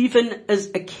 Even as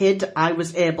a kid, I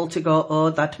was able to go, oh,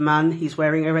 that man, he's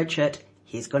wearing a red shirt,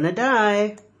 he's gonna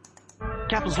die.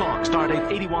 Captain's log,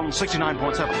 stardate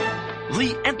 8169.7.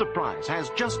 The Enterprise has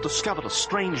just discovered a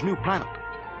strange new planet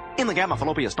in the Gamma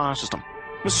Fallopian star system.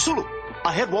 Mr. Sulu,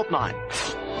 ahead warp 9.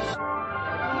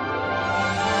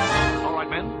 All right,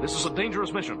 men, this is a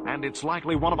dangerous mission, and it's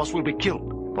likely one of us will be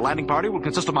killed. The landing party will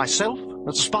consist of myself,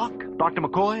 Mr. Spock, Dr.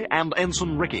 McCoy, and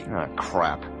Ensign Ricky. Ah,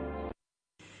 crap.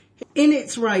 In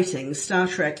its writing, Star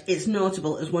Trek is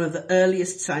notable as one of the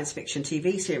earliest science fiction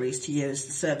TV series to use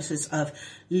the services of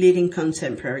leading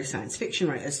contemporary science fiction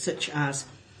writers such as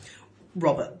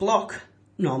Robert Bloch,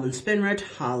 Norman Spinrad,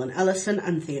 Harlan Ellison,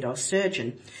 and Theodore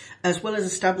Sturgeon, as well as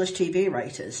established TV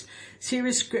writers.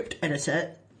 Series script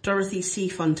editor Dorothy C.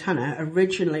 Fontana,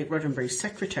 originally Roddenberry's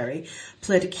secretary,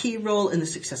 played a key role in the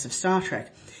success of Star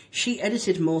Trek. She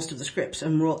edited most of the scripts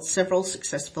and wrote several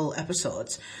successful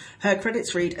episodes. Her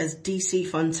credits read as D.C.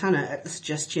 Fontana at the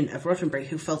suggestion of Roddenberry,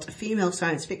 who felt a female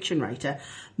science fiction writer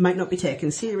might not be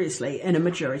taken seriously in a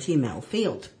majority male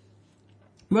field.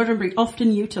 Roddenberry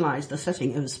often utilised the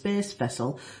setting of a space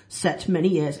vessel set many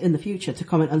years in the future to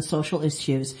comment on social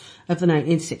issues of the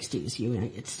 1960s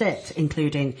United States,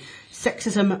 including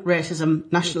sexism,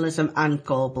 racism, nationalism, and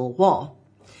global war.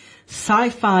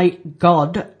 Sci-fi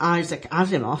god Isaac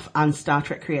Asimov and Star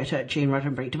Trek creator Gene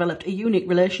Roddenberry developed a unique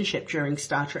relationship during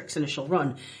Star Trek's initial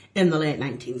run in the late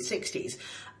 1960s.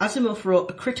 Asimov wrote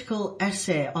a critical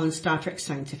essay on Star Trek's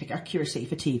scientific accuracy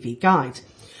for TV Guide.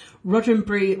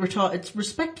 Roddenberry retorted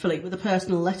respectfully with a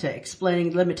personal letter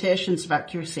explaining the limitations of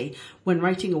accuracy when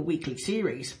writing a weekly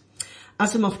series.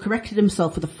 Asimov corrected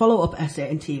himself with a follow-up essay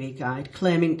in TV Guide,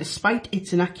 claiming, despite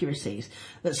its inaccuracies,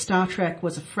 that Star Trek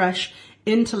was a fresh,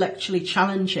 intellectually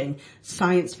challenging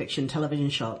science fiction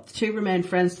television show. The two remained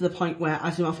friends to the point where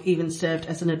Asimov even served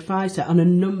as an advisor on a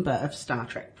number of Star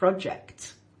Trek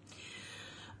projects.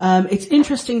 It's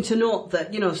interesting to note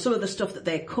that, some of the stuff that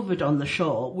they covered on the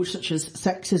show, such as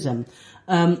sexism,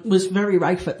 was very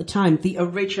rife at the time. The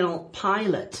original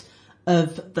pilot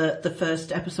of the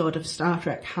first episode of Star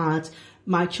Trek had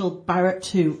Michael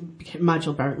Barrett,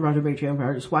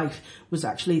 Roddenberry's wife, was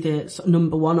actually the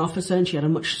number one officer, and she had a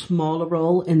much smaller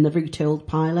role in the retooled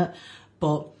pilot.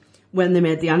 But when they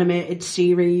made the animated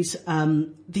series,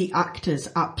 the actors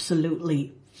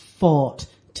absolutely fought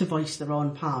to voice their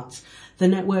own parts. The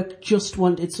network just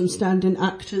wanted some stand-in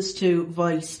actors to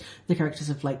voice the characters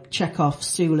of like Chekhov,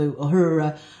 Sulu,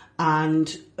 Uhura,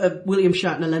 and William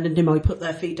Shatner, Leonard Nimoy put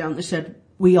their feet down. They said,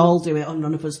 we all do it or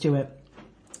none of us do it.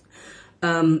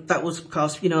 That was, of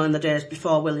course, in the days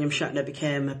before William Shatner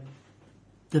became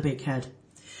the big head.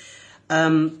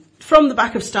 From the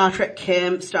back of Star Trek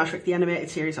came Star Trek the Animated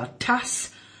Series, or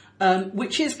TAS,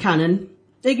 which is canon.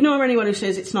 Ignore anyone who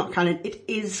says it's not canon. It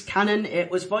is canon. It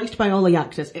was voiced by all the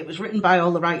actors. It was written by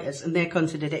all the writers, and they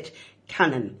considered it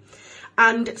canon.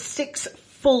 And 6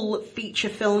 full feature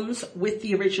films with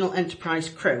the original Enterprise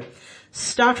crew.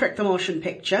 Star Trek The Motion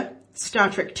Picture, Star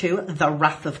Trek II, The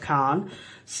Wrath of Khan,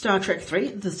 Star Trek III,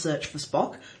 The Search for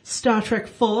Spock, Star Trek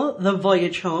IV, The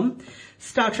Voyage Home,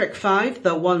 Star Trek V,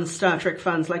 the one Star Trek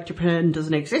fans like to pretend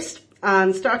doesn't exist,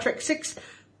 and Star Trek VI,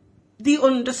 The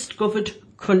Undiscovered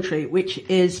Country, which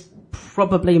is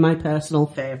probably my personal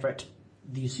favourite.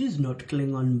 This is not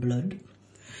Klingon blood.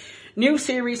 New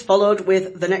series followed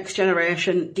with The Next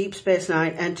Generation, Deep Space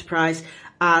Nine, Enterprise,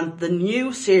 and the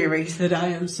new series that I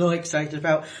am so excited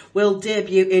about will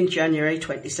debut in January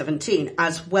 2017,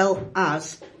 as well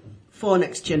as 4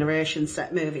 Next Generation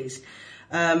set movies.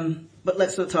 But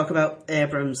let's not talk about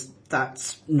Abrams.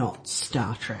 That's not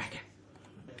Star Trek.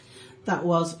 That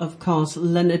was, of course,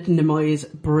 Leonard Nimoy's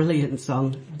brilliant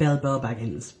song, Bilbo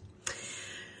Baggins.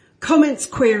 Comments,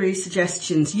 queries,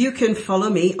 suggestions. You can follow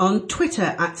me on Twitter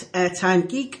at Airtime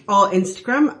Geek or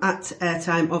Instagram at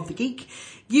Airtime of the Geek.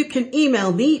 You can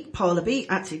email me, Paula B,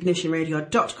 at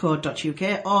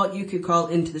ignitionradio.co.uk, or you can call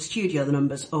into the studio. The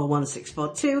number's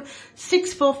 01642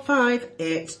 645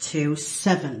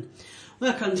 827.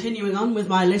 We're continuing on with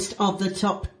my list of the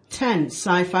top 10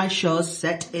 sci-fi shows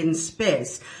set in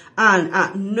space. And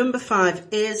at number 5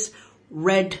 is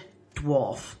Red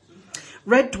Dwarf.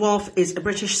 Red Dwarf is a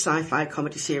British sci-fi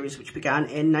comedy series which began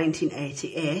in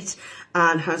 1988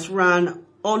 and has ran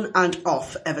on and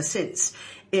off ever since.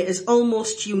 It is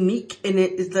almost unique in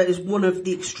it that is one of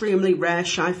the extremely rare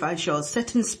sci-fi shows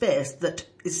set in space that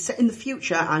is set in the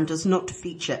future and does not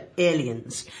feature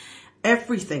aliens.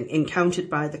 Everything encountered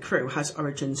by the crew has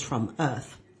origins from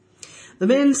Earth. The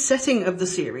main setting of the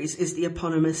series is the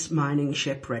eponymous mining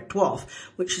ship Red Dwarf,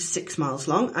 which is 6 miles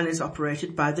long and is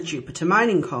operated by the Jupiter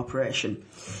Mining Corporation.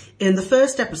 In the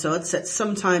first episode, set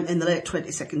sometime in the late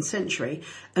 22nd century,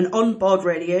 an onboard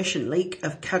radiation leak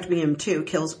of cadmium-2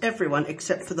 kills everyone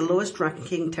except for the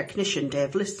lowest-ranking technician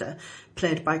Dave Lister,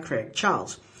 played by Craig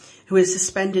Charles, who is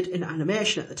suspended in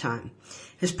animation at the time.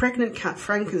 His pregnant cat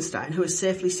Frankenstein, who is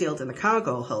safely sealed in the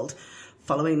cargo hold.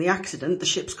 Following the accident, the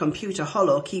ship's computer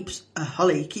Holly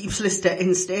keeps Lister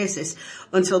in stasis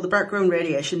until the background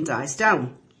radiation dies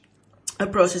down, a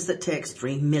process that takes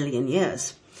 3 million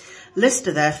years.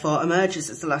 Lister therefore emerges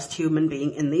as the last human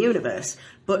being in the universe,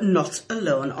 but not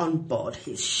alone on board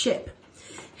his ship.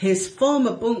 His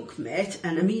former bunkmate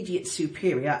and immediate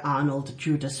superior, Arnold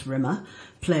Judas Rimmer,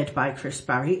 played by Chris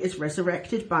Barry, is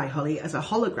resurrected by Holly as a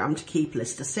hologram to keep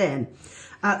Lister sane.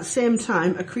 At the same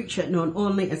time, a creature known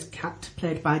only as Cat,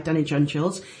 played by Danny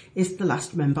John-Jules, is the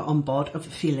last member on board of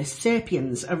Felis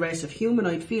sapiens, a race of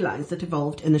humanoid felines that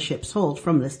evolved in the ship's hold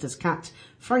from Lister's cat,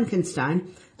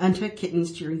 Frankenstein, and her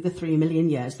kittens during the 3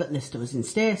 million years that Lister was in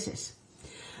stasis.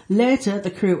 Later, the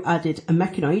crew added a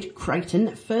mechanoid,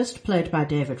 Crichton, first played by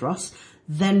David Ross,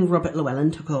 then Robert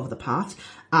Llewellyn took over the part,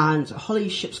 and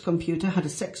Holly's ship's computer had a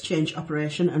sex change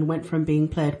operation and went from being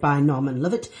played by Norman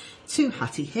Lovett to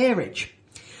Hattie Hayridge.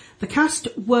 The cast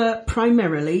were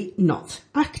primarily not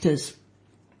actors.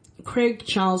 Craig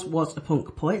Charles was a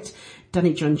punk poet,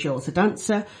 Danny John-Jules a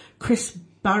dancer, Chris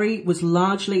Barry was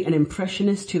largely an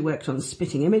impressionist who worked on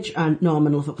Spitting Image, and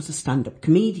Norman Lovett was a stand-up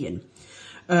comedian.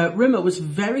 Rimmer was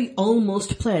very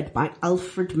almost played by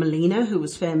Alfred Molina, who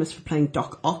was famous for playing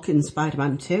Doc Ock in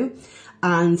Spider-Man 2,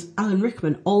 and Alan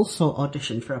Rickman also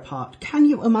auditioned for a part. Can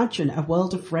you imagine a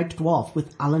world of Red Dwarf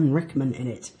with Alan Rickman in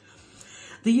it?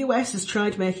 The US has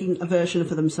tried making a version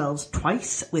for themselves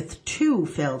twice, with 2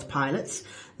 failed pilots.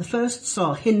 The first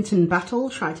saw Hinton Battle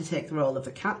try to take the role of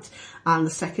the Cat, and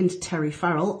the second Terry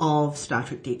Farrell of Star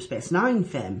Trek Deep Space Nine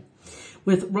fame,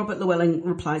 with Robert Llewellyn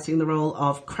reprising the role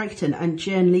of Crichton and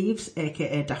Jane Leaves,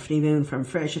 aka Daphne Moon from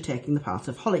Frasier, taking the part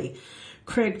of Holly.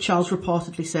 Craig Charles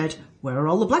reportedly said, "Where are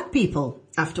all the black people?"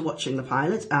 after watching the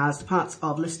pilot, as the parts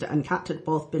of Lister and Cat had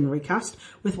both been recast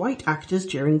with white actors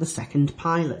during the second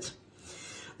pilot.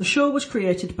 The show was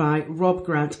created by Rob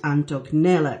Grant and Doug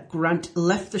Naylor. Grant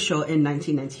left the show in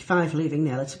 1995, leaving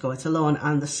Naylor to go it alone,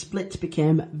 and the split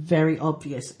became very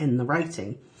obvious in the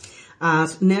writing.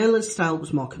 as Naylor's style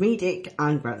was more comedic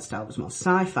and Grant's style was more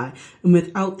sci-fi, and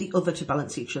without the other to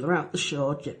balance each other out, the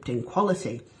show dipped in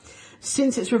quality.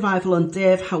 Since its revival on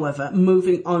Dave, however,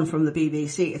 moving on from the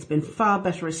BBC, it's been far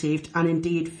better received and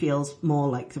indeed feels more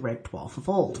like the Red Dwarf of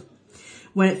old.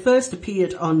 When it first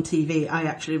appeared on TV, I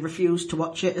actually refused to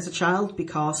watch it as a child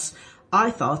because I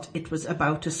thought it was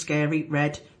about a scary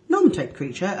red gnome-type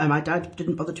creature, and my dad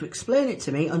didn't bother to explain it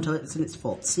to me until it was in its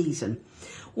 4th season.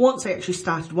 Once I actually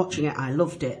started watching it, I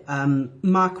loved it.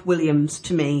 Mark Williams,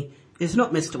 to me, is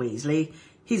not Mr. Weasley,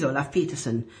 he's Olaf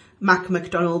Peterson. Mac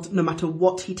MacDonald, no matter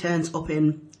what he turns up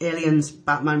in, Aliens,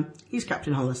 Batman, he's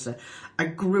Captain Hollister. I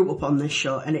grew up on this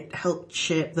show and it helped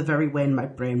shape the very way my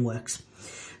brain works.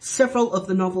 Several of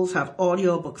the novels have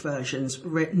audiobook versions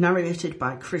narrated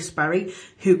by Chris Barry,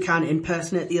 who can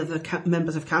impersonate the other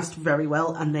members of cast very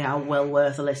well, and they are well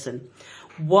worth a listen.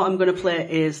 What I'm going to play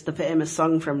is the famous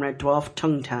song from Red Dwarf,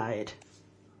 Tongue Tied.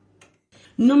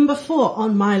 Number 4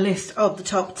 on my list of the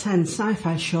top 10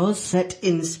 sci-fi shows set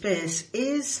in space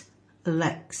is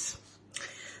Lex.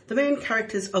 The main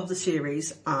characters of the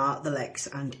series are the Lex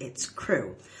and its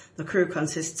crew. The crew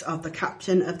consists of the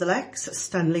captain of the Lex,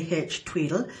 Stanley H.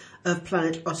 Tweedle, of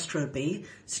planet Austral B,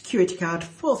 security guard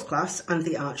 4th class, and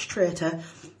the arch traitor,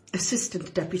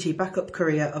 assistant deputy backup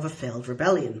courier of a failed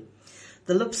rebellion.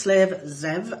 The love slave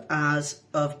Zev, as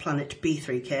of planet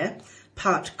B3K,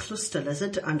 part cluster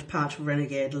lizard and part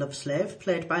renegade love slave,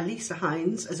 played by Lisa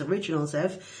Hines as original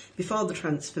Zev before the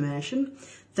transformation,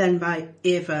 then by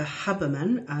Ava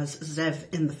Haberman as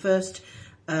Zev in the first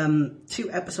 2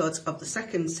 episodes of the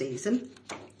 2nd season,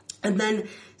 and then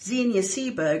Xenia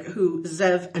Seberg, who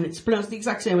Zev, and it's pronounced the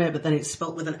exact same way, but then it's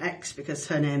spelt with an X because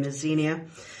her name is Xenia.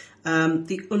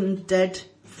 The undead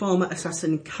former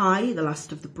assassin Kai, the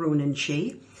last of the Brun and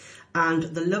Chi, and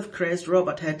the love-crazed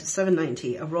robot head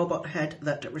 790, a robot head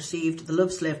that received the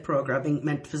love slave programming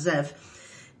meant for Zev,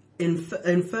 in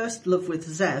first love with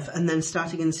Zev and then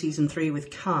starting in season 3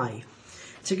 with Kai.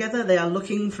 Together they are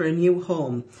looking for a new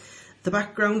home. The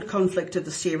background conflict of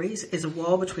the series is a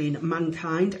war between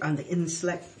mankind and the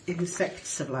insect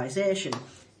civilization,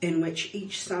 in which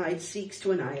each side seeks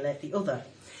to annihilate the other.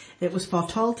 It was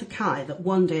foretold to Kai that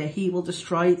one day he will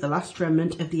destroy the last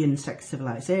remnant of the insect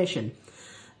civilization.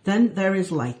 Then there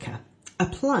is Laika, a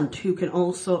plant who can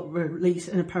also release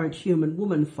an apparent human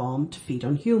woman form to feed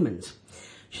on humans.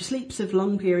 She sleeps for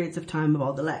long periods of time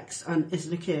aboard the Lex and is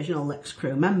an occasional Lex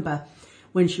crew member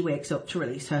when she wakes up to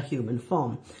release her human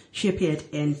form. She appeared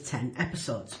in 10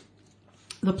 episodes.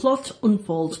 The plot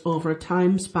unfolds over a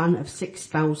time span of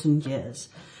 6,000 years.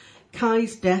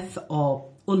 Kai's death, or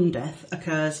undeath,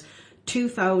 occurs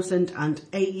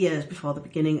 2,008 years before the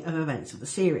beginning of events of the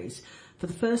series. For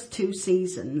the first 2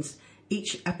 seasons,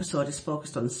 each episode is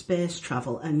focused on space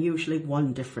travel and usually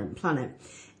one different planet.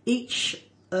 Each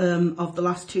of the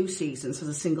last 2 seasons has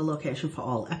a single location for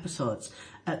all episodes.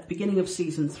 At the beginning of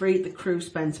season 3, the crew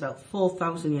spends about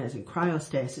 4,000 years in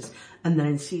cryostasis, and then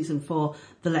in season 4,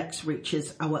 the Lex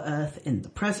reaches our Earth in the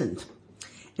present.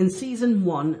 In season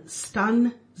 1,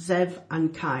 Stan, Zev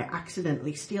and Kai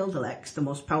accidentally steal the Lex, the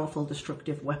most powerful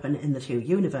destructive weapon in the 2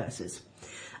 universes.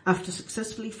 After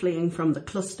successfully fleeing from the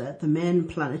cluster, the main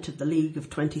planet of the League of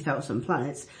 20,000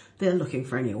 Planets, they are looking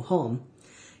for a new home.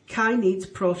 Kai needs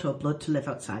proto-blood to live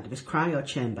outside of his cryo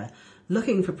chamber.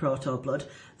 Looking for proto-blood,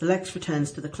 the Lex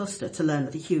returns to the cluster to learn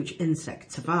that a huge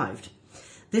insect survived.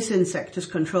 This insect has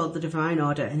controlled the Divine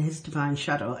Order and his Divine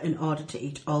Shadow in order to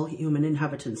eat all human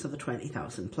inhabitants of the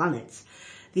 20,000 planets.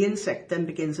 The insect then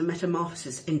begins a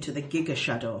metamorphosis into the Giga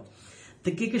Shadow.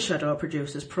 The Giga Shadow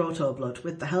produces proto-blood.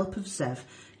 With the help of Zev,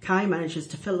 Kai manages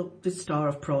to fill up his store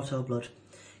of proto-blood.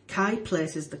 Kai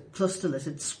places the cluster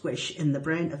lizard Squish in the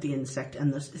brain of the insect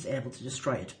and thus is able to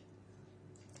destroy it.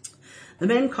 The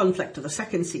main conflict of the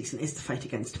 2nd season is the fight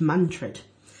against Mantrid.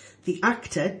 The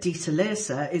actor, Dieter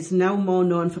Laser, is now more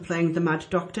known for playing the Mad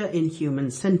Doctor in Human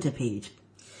Centipede.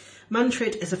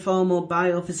 Mantrid is a former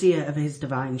biovizier of his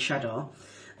Divine Shadow.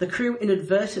 The crew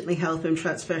inadvertently help him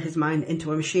transfer his mind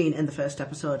into a machine in the first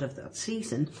episode of that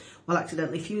season, while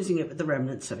accidentally fusing it with the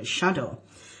remnants of his shadow.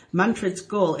 Mantrid's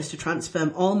goal is to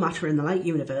transform all matter in the light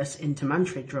universe into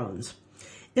Mantrid drones.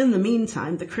 In the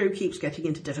meantime, the crew keeps getting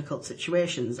into difficult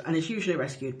situations and is usually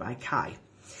rescued by Kai.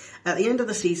 At the end of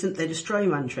the season, they destroy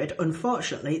Mantrid.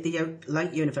 Unfortunately, the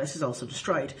light universe is also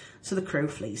destroyed, so the crew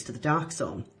flees to the Dark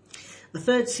Zone. The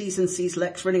 3rd season sees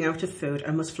Lex running out of food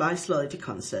and must fly slowly to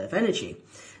conserve energy.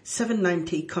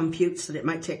 790 computes that it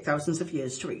might take thousands of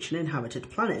years to reach an inhabited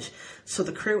planet, so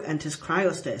the crew enters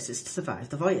cryostasis to survive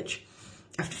the voyage.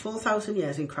 After 4,000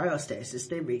 years in cryostasis,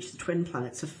 they reach the twin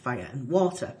planets of fire and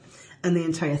water, and the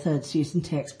entire third season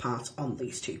takes part on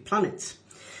these two planets.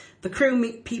 The crew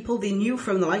meet people they knew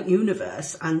from the light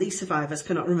universe, and these survivors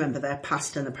cannot remember their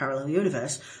past in the parallel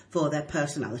universe, though their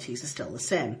personalities are still the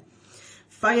same.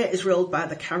 Fire is ruled by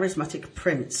the charismatic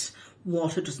prince.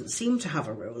 Water doesn't seem to have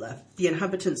a ruler. The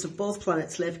inhabitants of both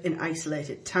planets live in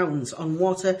isolated towns. On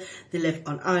water, they live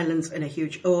on islands in a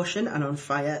huge ocean, and on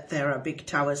fire, there are big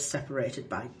towers separated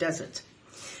by desert.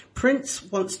 Prince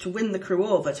wants to win the crew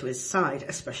over to his side,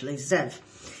 especially Zev.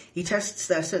 He tests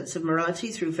their sense of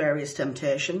morality through various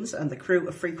temptations, and the crew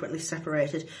are frequently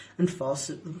separated and force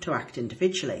them to act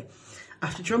individually.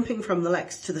 After jumping from the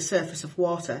Lex to the surface of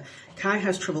water, Kai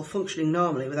has trouble functioning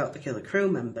normally without the other crew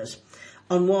members.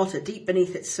 On water, deep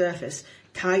beneath its surface,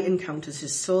 Kai encounters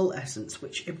his soul essence,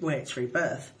 which awaits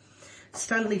rebirth.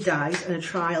 Stanley dies, and a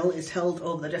trial is held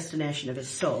over the destination of his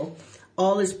soul.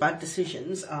 All his bad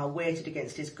decisions are weighted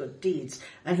against his good deeds,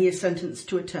 and he is sentenced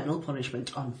to eternal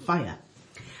punishment on fire.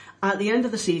 At the end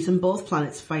of the season, both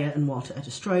planets, fire and water, are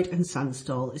destroyed, and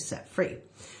Sandstall is set free,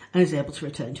 and is able to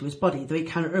return to his body, though he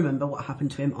cannot remember what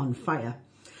happened to him on fire.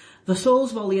 The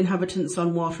souls of all the inhabitants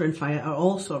on water and fire are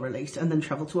also released, and then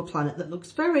travel to a planet that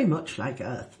looks very much like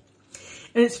Earth.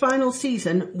 In its final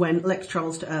season, when Lex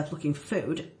travels to Earth looking for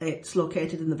food, it's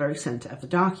located in the very centre of the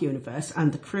Dark Universe,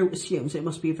 and the crew assumes it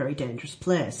must be a very dangerous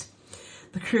place.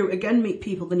 The crew again meet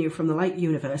people they knew from the Light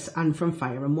Universe and from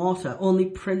Fire and Water. Only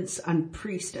Prince and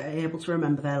Priest are able to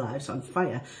remember their lives on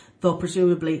Fire, though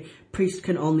presumably Priest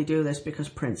can only do this because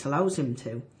Prince allows him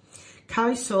to.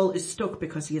 Kai's soul is stuck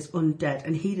because he is undead,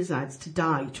 and he decides to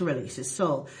die to release his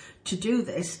soul. To do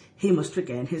this, he must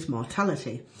regain his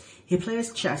mortality. He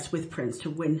plays chess with Prince to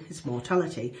win his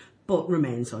mortality, but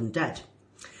remains undead.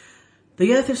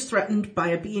 The Earth is threatened by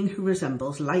a being who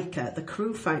resembles Laika. The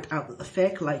crew find out that the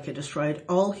fake Laika destroyed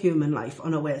all human life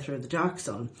on her way through the Dark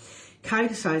Zone. Kai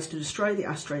decides to destroy the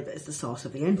asteroid that is the source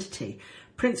of the entity.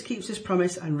 Prince keeps his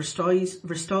promise and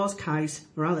restores Kai's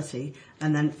morality,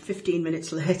 and then 15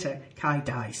 minutes later, Kai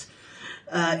dies.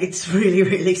 It's really,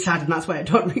 really sad, and that's why I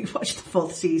don't rewatch the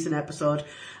 4th season episode.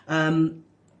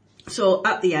 So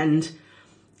at the end,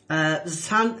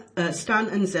 Stan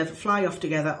and Zev fly off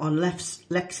together on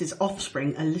Lex's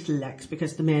offspring, a little Lex,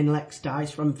 because the main Lex dies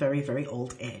from very, very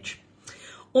old age.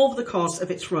 Over the course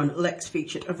of its run, Lex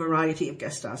featured a variety of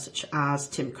guest stars such as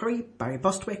Tim Curry, Barry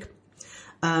Bostwick.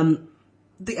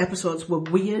 The episodes were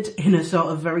weird in a sort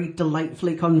of very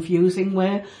delightfully confusing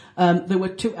way. There were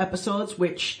 2 episodes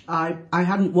which I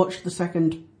hadn't watched the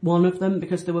second one of them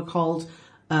because they were called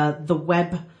The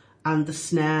Web and The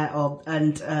Snare,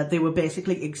 and they were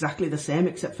basically exactly the same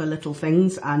except for little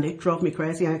things, and it drove me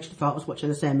crazy. I actually thought I was watching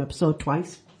the same episode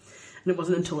twice. And it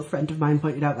wasn't until a friend of mine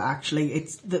pointed out that actually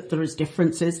that there is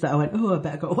differences that I went, oh, I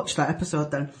better go watch that episode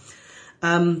then.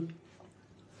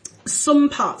 Some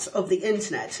parts of the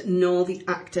internet know the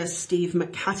actor Steve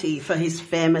McCarthy for his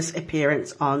famous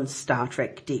appearance on Star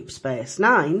Trek Deep Space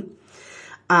Nine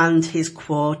and his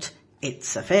quote,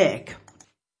 "It's a fake."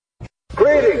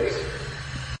 Greetings!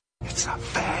 It's a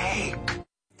fake.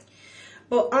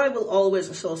 But I will always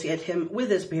associate him with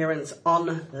his appearance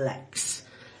on Lex.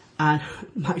 And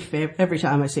my favourite, every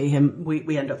time I see him,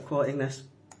 we end up quoting this.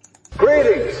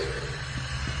 Greetings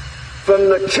from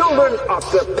the children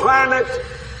of the planet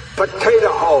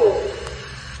Potato Hole.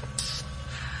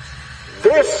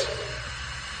 This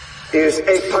is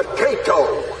a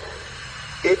potato.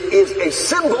 It is a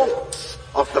symbol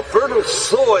of the fertile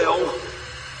soil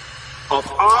of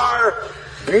our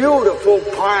beautiful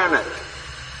planet.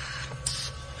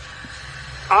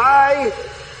 I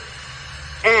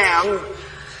am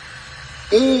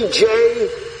E.J.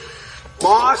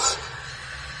 Moss,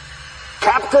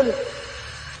 captain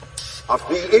of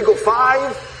the Eagle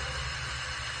 5.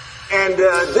 And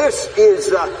this is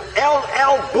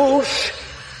L.L. Bush.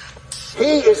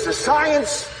 He is the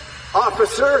science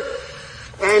officer.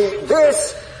 And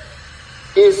this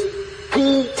is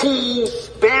P.T.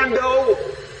 Bando.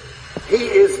 He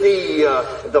is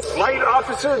the flight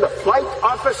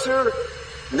officer,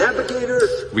 navigator.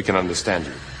 We can understand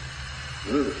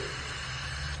you.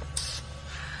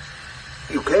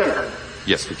 You can?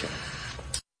 Yes, we can.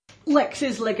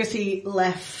 Lex's Legacy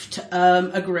left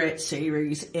a great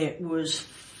series. It was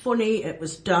funny, it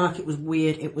was dark, it was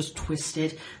weird, it was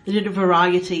twisted. They did a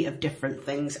variety of different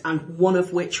things, and one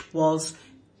of which was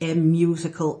a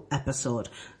musical episode.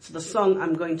 So the song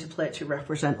I'm going to play to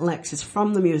represent Lex is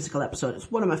from the musical episode.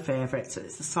 It's one of my favourites.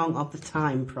 It's the song of the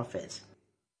Time Prophet.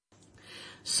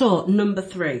 So, number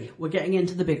 3. We're getting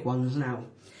into the big ones now.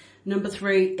 Number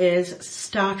 3 is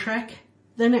Star Trek: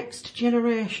 The Next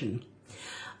Generation.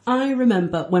 I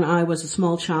remember when I was a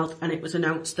small child and it was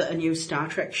announced that a new Star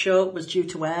Trek show was due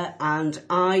to air, and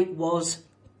I was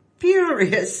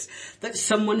furious that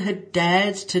someone had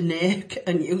dared to make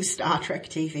a new Star Trek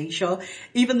TV show,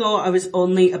 even though I was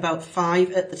only about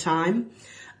 5 at the time.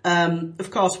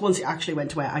 Of course, once it actually went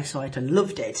to air, I saw it and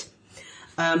loved it.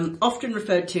 Often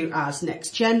referred to as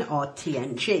Next Gen or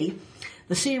TNG,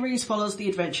 the series follows the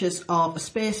adventures of a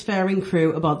spacefaring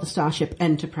crew aboard the Starship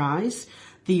Enterprise,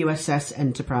 the USS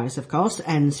Enterprise, of course,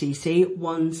 NCC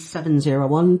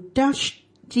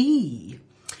 1701-D.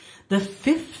 The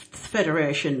 5th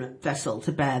Federation vessel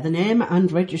to bear the name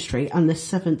and registry and the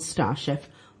 7th starship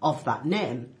of that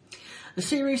name. The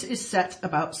series is set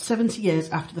about 70 years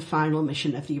after the final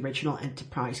mission of the original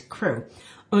Enterprise crew,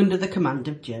 under the command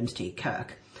of James T.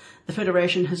 Kirk. The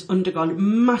Federation has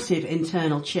undergone massive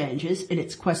internal changes in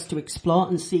its quest to explore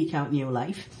and seek out new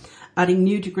life, adding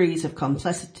new degrees of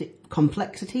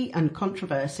complexity and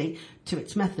controversy to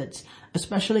its methods,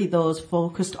 especially those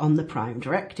focused on the Prime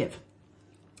Directive.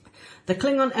 The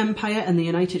Klingon Empire and the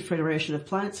United Federation of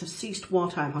Planets have ceased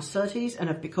wartime hostilities and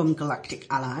have become galactic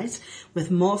allies, with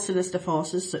more sinister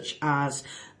forces such as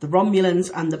the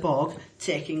Romulans and the Borg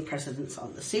taking precedence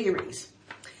on the series.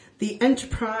 The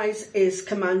Enterprise is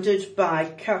commanded by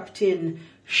Captain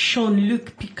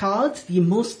Jean-Luc Picard, the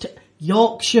most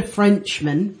Yorkshire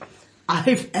Frenchman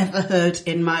I've ever heard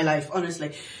in my life.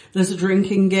 Honestly, there's a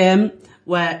drinking game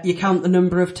where you count the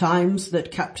number of times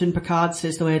that Captain Picard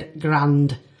says the word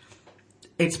grand.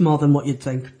 It's more than what you'd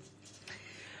think.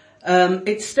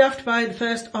 It's staffed by the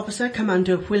First Officer,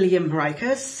 Commander William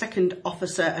Riker, Second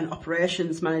Officer and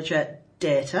Operations Manager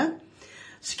Data,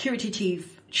 Security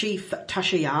Chief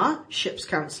Tasha Yar, Ship's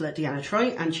Counsellor Deanna Troy,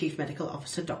 and Chief Medical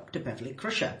Officer Dr. Beverly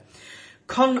Crusher.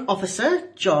 Con Officer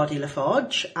Geordie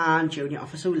LaForge and Junior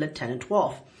Officer Lieutenant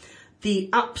Worf. The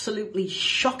absolutely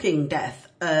shocking death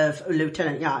of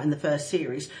Lieutenant Yar in the first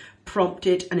series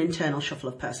prompted an internal shuffle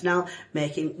of personnel,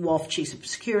 making Worf Chief of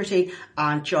Security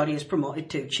and Geordie is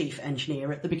promoted to Chief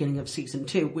Engineer at the beginning of Season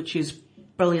 2, which is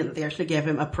brilliant that they actually gave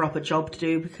him a proper job to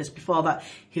do, because before that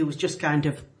he was just kind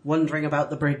of wandering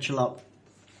about the bridge a lot.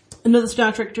 Another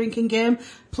Star Trek drinking game,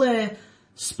 play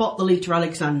Spot the Leader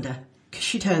Alexander, because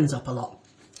she turns up a lot.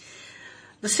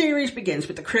 The series begins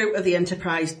with the crew of the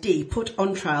Enterprise D put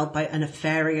on trial by a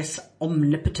nefarious,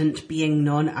 omnipotent being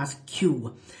known as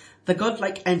Q. The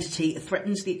godlike entity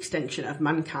threatens the extinction of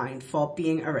mankind for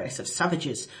being a race of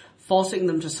savages, forcing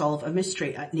them to solve a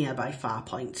mystery at nearby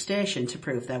Farpoint Station to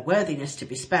prove their worthiness to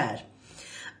be spared.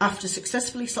 After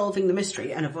successfully solving the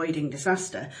mystery and avoiding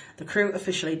disaster, the crew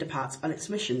officially departs on its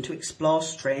mission to explore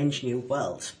strange new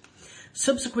worlds.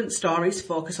 Subsequent stories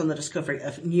focus on the discovery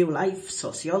of new life,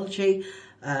 sociology,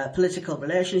 political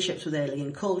relationships with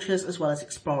alien cultures, as well as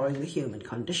exploring the human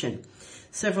condition.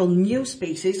 Several new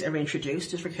species are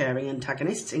introduced as recurring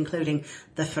antagonists, including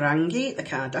the Ferengi, the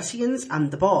Cardassians,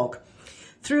 and the Borg.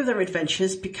 Through their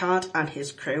adventures, Picard and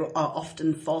his crew are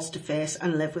often forced to face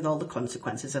and live with all the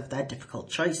consequences of their difficult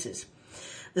choices.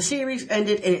 The series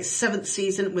ended in its 7th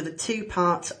season with a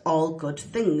 2-part All Good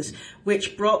Things,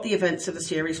 which brought the events of the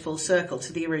series full circle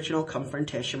to the original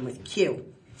confrontation with Q.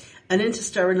 An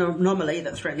interstellar anomaly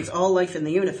that threatens all life in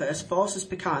the universe forces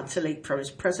Picard to leap from his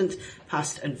present,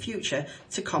 past and future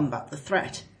to combat the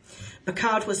threat.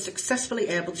 Picard was successfully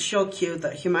able to show Q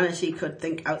that humanity could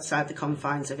think outside the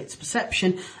confines of its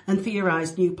perception and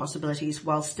theorise new possibilities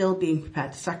while still being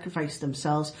prepared to sacrifice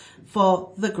themselves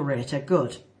for the greater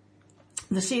good.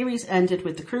 The series ended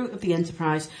with the crew of the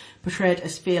Enterprise portrayed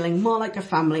as feeling more like a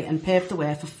family and paved the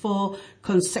way for 4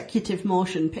 consecutive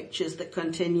motion pictures that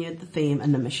continued the theme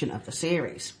and the mission of the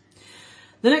series.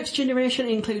 The Next Generation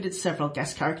included several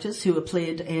guest characters who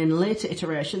appeared in later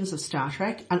iterations of Star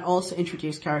Trek and also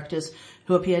introduced characters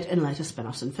who appeared in later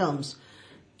spin-offs and films.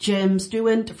 James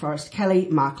Doohan, DeForest Kelley,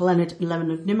 Mark Leonard and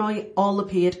Leonard Nimoy all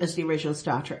appeared as the original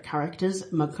Star Trek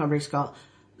characters, Montgomery Scott,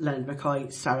 Leonard McCoy,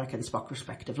 Sarek and Spock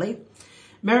respectively.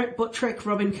 Merritt Buttrick,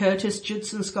 Robin Curtis,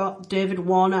 Judson Scott, David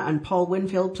Warner and Paul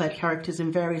Winfield played characters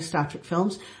in various Star Trek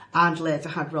films and later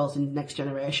had roles in Next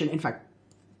Generation. In fact,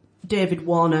 David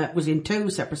Warner was in 2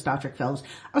 separate Star Trek films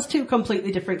as 2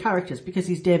 completely different characters because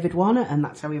he's David Warner and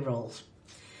that's how he rolls.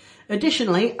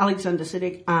 Additionally, Alexander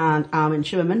Siddig and Armin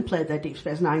Shimmerman played their Deep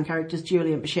Space Nine characters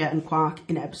Julian Bashir and Quark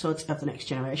in episodes of The Next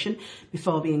Generation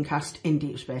before being cast in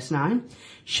Deep Space Nine.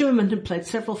 Shimmerman had played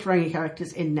several Ferengi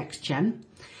characters in Next Gen.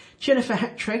 Jennifer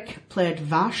Hetrick played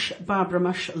Vash, Barbara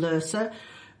Mush Lursa,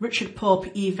 Richard Pope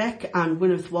Evek and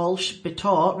Gwyneth Walsh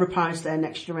Bitor reprised their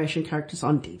Next Generation characters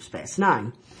on Deep Space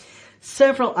Nine.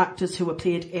 Several actors who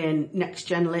appeared in Next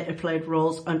Gen later played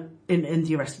roles in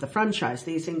the rest of the franchise.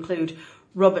 These include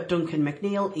Robert Duncan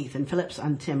McNeil, Ethan Phillips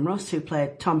and Tim Russ, who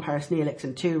played Tom Paris Neelix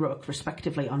and Turok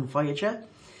respectively on Voyager.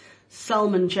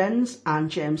 Salman Jens and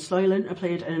James Soylan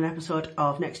appeared in an episode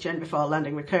of Next Gen before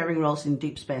landing recurring roles in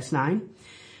Deep Space Nine.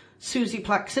 Susie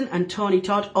Plaxton and Tony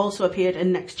Todd also appeared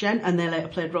in Next Gen, and they later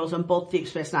played roles on both Deep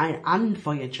Space Nine and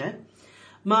Voyager.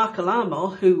 Mark Alamo,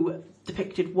 who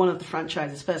depicted one of the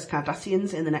franchise's first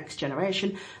Cardassians in The Next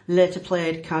Generation, later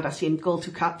played Cardassian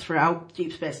Gul-Dukat throughout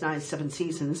Deep Space Nine's 7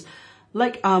 seasons.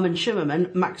 Like Armin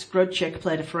Shimmerman, Max Grudchik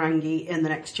played a Ferengi in The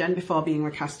Next Gen before being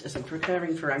recast as a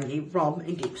recurring Ferengi Rom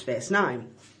in Deep Space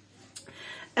Nine.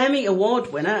 Emmy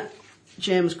Award winner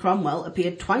James Cromwell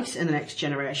appeared twice in The Next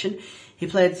Generation. He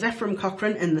played Zephram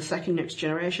Cochrane in the second Next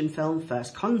Generation film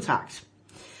First Contact.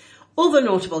 Other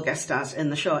notable guest stars in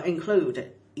the show include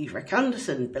Eric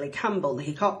Anderson, Billy Campbell,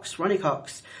 Nicky Cox, Ronnie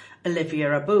Cox,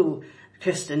 Olivia Abu,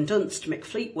 Kirsten Dunst, Mick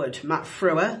Fleetwood, Matt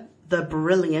Frewer, the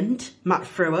brilliant Matt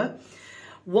Frewer,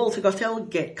 Walter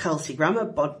Gottel, Kelsey Grammer,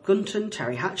 Bob Gunton,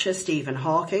 Terry Hatcher, Stephen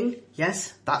Hawking,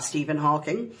 yes, that's Stephen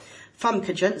Hawking,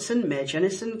 Famke Jensen, Mae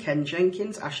Jennison, Ken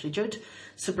Jenkins, Ashley Judd,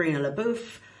 Sabrina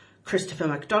LaBeouf, Christopher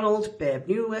MacDonald, Babe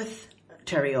Newirth,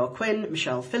 Terry O'Quinn,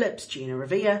 Michelle Phillips, Gina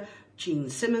Revere, Gene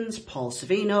Simmons, Paul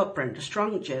Savino, Brenda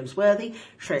Strong, James Worthy,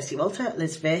 Tracy Walter,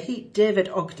 Liz Vahey, David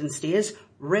Ogden Steers,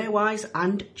 Ray Wise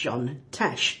and John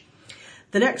Tesh.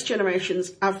 The Next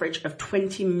Generation's average of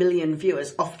 20 million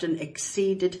viewers often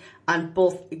exceeded, and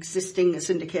both existing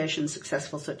syndications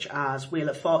successful such as Wheel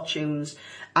of Fortunes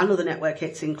and other network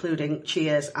hits including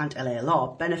Cheers and LA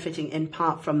Law, benefiting in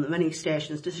part from the many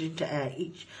stations' decision to air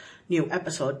each new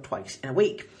episode twice in a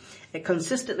week. It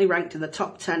consistently ranked in the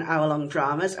top 10 hour-long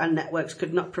dramas, and networks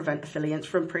could not prevent affiliates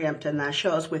from preempting their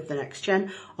shows with The Next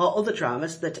Gen or other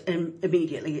dramas that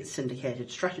immediately its syndicated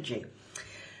strategy.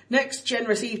 Next Gen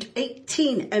received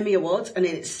 18 Emmy Awards, and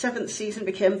in its 7th season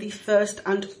became the first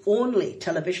and only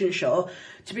television show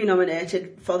to be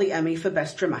nominated for the Emmy for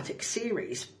Best Dramatic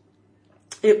Series.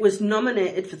 It was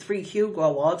nominated for 3 Hugo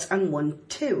Awards and won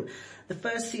 2. The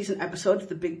first season episode,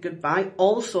 The Big Goodbye,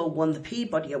 also won the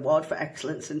Peabody Award for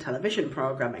Excellence in Television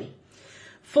Programming.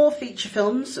 4 feature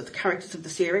films of the characters of the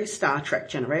series: Star Trek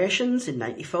Generations in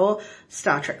 94,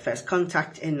 Star Trek First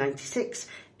Contact in 96,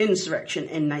 Insurrection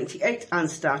in 98 and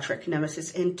Star Trek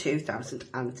Nemesis in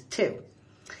 2002.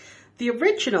 The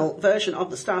original version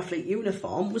of the Starfleet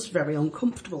uniform was very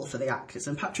uncomfortable for the actors,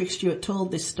 and Patrick Stewart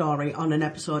told this story on an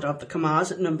episode of The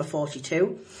Kamars at number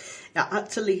 42. It had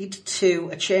to lead to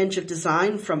a change of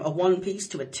design from a one-piece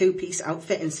to a two-piece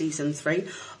outfit in season 3.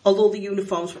 Although the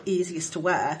uniforms were easiest to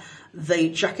wear, the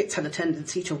jackets had a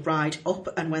tendency to ride up,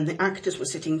 and when the actors were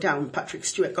sitting down, Patrick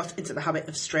Stewart got into the habit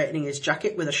of straightening his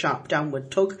jacket with a sharp downward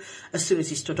tug as soon as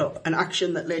he stood up, an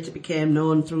action that later became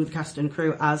known through the cast and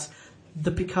crew as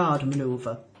the Picard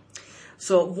manoeuvre.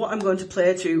 So what I'm going to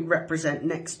play to represent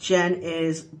Next Gen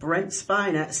is Brent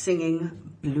Spiner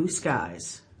singing Blue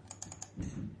Skies.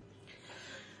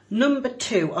 Number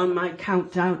 2 on my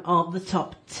countdown of the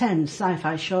top 10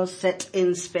 sci-fi shows set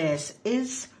in space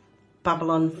is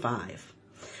Babylon 5.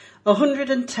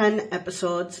 110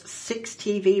 episodes, 6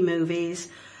 TV movies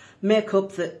make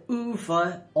up the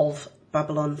oeuvre of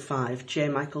Babylon 5, J.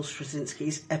 Michael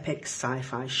Straczynski's epic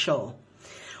sci-fi show.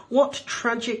 What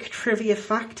tragic trivia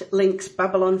fact links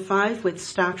Babylon 5 with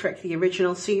Star Trek the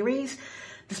original series?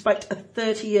 Despite a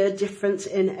 30-year difference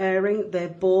in airing, they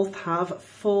both have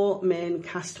 4 main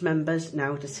cast members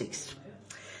now deceased.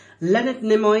 Leonard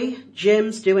Nimoy,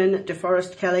 James Doohan,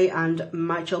 DeForest Kelley and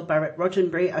Michael Barrett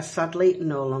Roddenberry are sadly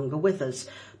no longer with us,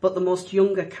 but the most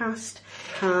younger cast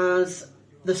has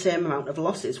the same amount of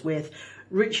losses, with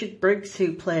Richard Briggs,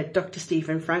 who played Dr.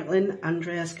 Stephen Franklin,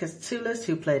 Andreas Katsoulis,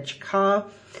 who played Jakar,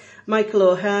 Michael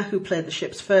O'Hare, who played the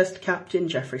ship's first captain,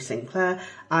 Jeffrey Sinclair,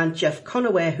 and Jeff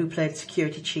Conaway, who played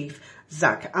security chief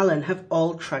Zach Allen, have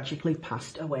all tragically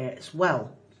passed away as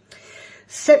well.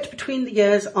 Set between the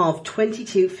years of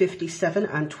 2257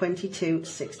 and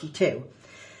 2262,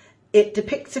 it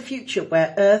depicts a future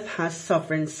where Earth has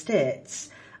sovereign states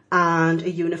and a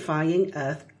unifying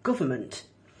Earth government.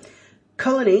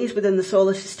 Colonies within the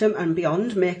solar system and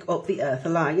beyond make up the Earth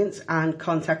Alliance, and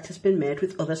contact has been made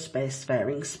with other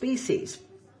spacefaring species.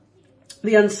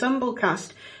 The ensemble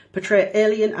cast portray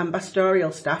alien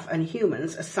ambassadorial staff and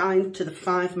humans assigned to the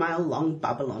 5-mile-long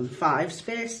Babylon 5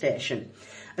 space station,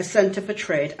 a centre for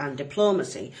trade and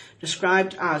diplomacy.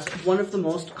 Described as one of the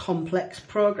most complex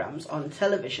programmes on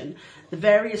television, the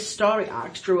various story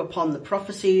arcs drew upon the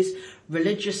prophecies,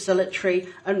 religious zealotry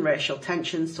and racial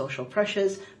tensions, social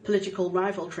pressures, political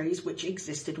rivalries which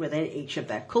existed within each of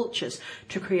their cultures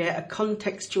to create a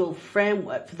contextual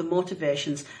framework for the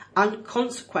motivations and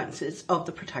consequences of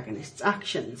the protagonists'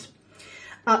 actions.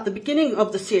 At the beginning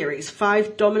of the series,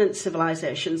 5 dominant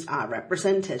civilizations are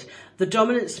represented. The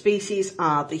dominant species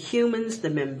are the humans, the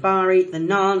Minbari, the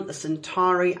Narn, the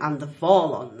Centauri, and the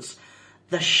Vorlons.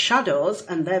 The Shadows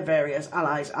and their various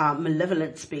allies are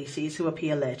malevolent species who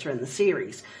appear later in the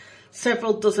series.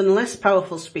 Several dozen less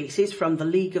powerful species from the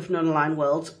League of Non-Aligned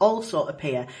Worlds also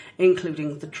appear,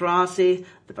 including the Drazi,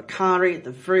 the Bakari,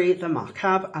 the Vri, the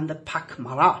Markab, and the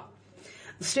Pakmara.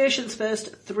 The station's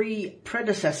first 3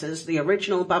 predecessors, the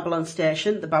original Babylon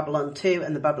Station, the Babylon 2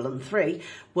 and the Babylon 3,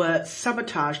 were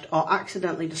sabotaged or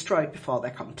accidentally destroyed before their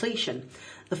completion.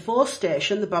 The 4th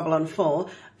station, the Babylon 4,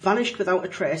 vanished without a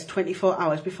trace 24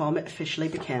 hours before it officially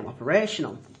became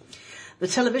operational. The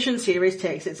television series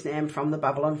takes its name from the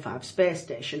Babylon 5 space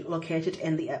station, located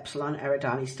in the Epsilon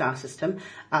Eridani star system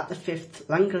at the 5th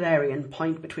Langarian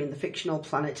point between the fictional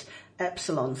planet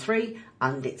Epsilon 3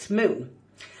 and its moon.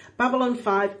 Babylon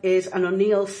 5 is an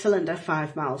O'Neill cylinder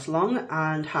 5 miles long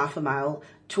and half a mile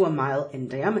to a mile in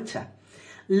diameter.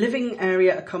 Living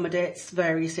area accommodates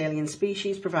various alien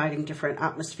species, providing different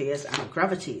atmospheres and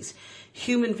gravities.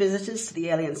 Human visitors to the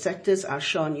alien sectors are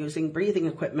shown using breathing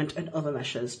equipment and other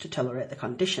measures to tolerate the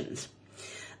conditions.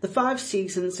 The 5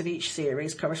 seasons of each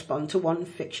series correspond to one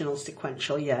fictional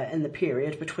sequential year in the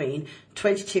period between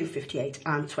 2258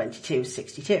 and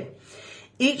 2262.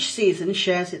 Each season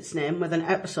shares its name with an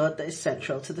episode that is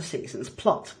central to the season's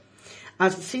plot.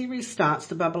 As the series starts,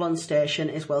 the Babylon station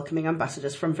is welcoming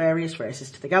ambassadors from various races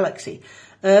to the galaxy.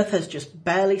 Earth has just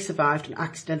barely survived an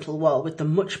accidental war with the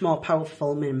much more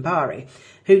powerful Minbari,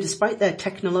 who, despite their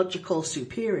technological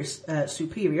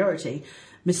superiority,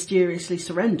 mysteriously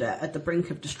surrender at the brink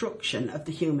of destruction of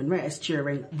the human race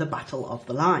during the Battle of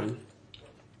the Line.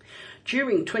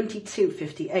 During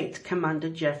 2258, Commander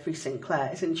Jeffrey Sinclair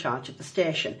is in charge of the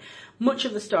station. Much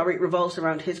of the story revolves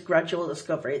around his gradual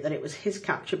discovery that it was his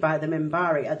capture by the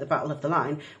Minbari at the Battle of the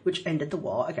Line which ended the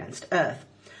war against Earth.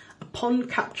 Upon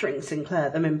capturing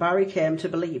Sinclair, the Minbari came to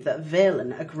believe that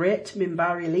Valen, a great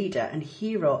Minbari leader and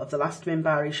hero of the last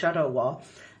Minbari Shadow War,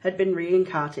 had been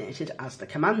reincarnated as the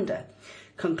commander.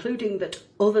 Concluding that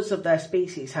others of their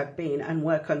species had been and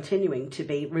were continuing to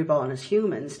be reborn as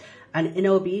humans, and in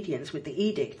obedience with the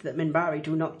edict that Minbari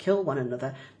do not kill one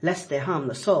another lest they harm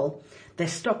the soul, they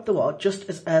stopped the war just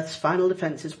as Earth's final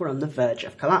defences were on the verge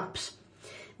of collapse.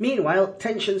 Meanwhile,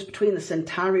 tensions between the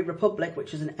Centauri Republic,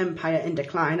 which is an empire in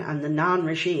decline, and the Narn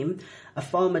regime, a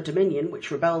former dominion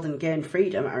which rebelled and gained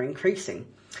freedom, are increasing.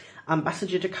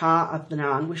 Ambassador Dakar of the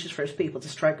Narn wishes for his people to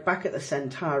strike back at the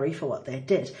Centauri for what they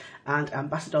did, and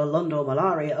Ambassador Londo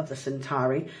Malaria of the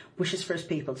Centauri wishes for his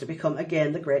people to become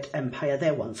again the great empire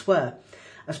they once were.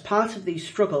 As part of these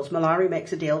struggles, Malari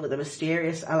makes a deal with a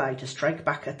mysterious ally to strike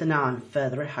back at the Narn,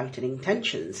 further heightening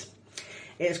tensions.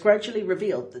 It is gradually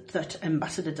revealed that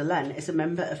Ambassador Delenn is a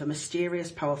member of a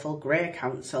mysterious, powerful Grey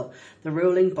Council, the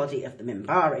ruling body of the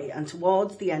Minbari, and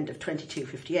towards the end of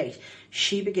 2258,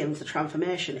 she begins the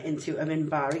transformation into a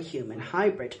Minbari-human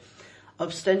hybrid,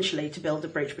 ostensibly to build a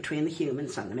bridge between the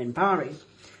humans and the Minbari.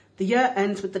 The year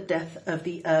ends with the death of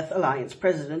the Earth Alliance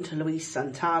president, Luis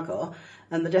Santiago,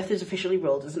 and the death is officially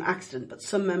ruled as an accident, but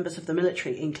some members of the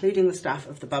military, including the staff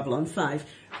of the Babylon 5,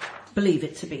 believe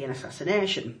it to be an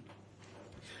assassination.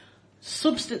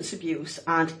 Substance abuse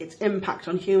and its impact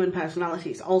on human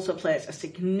personalities also plays a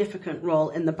significant role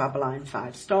in the Babylon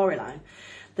 5 storyline.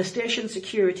 The station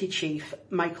security chief,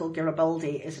 Michael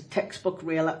Garibaldi, is a textbook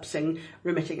relapsing,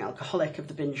 remitting alcoholic of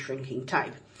the binge-drinking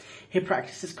type. He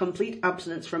practices complete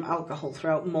abstinence from alcohol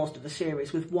throughout most of the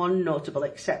series, with one notable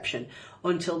exception,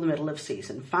 until the middle of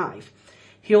Season 5.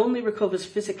 He only recovers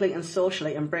physically and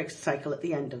socially and breaks the cycle at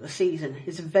the end of the season.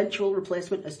 His eventual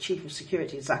replacement as Chief of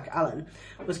Security, Zach Allen,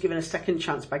 was given a second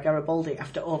chance by Garibaldi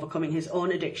after overcoming his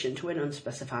own addiction to an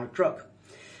unspecified drug.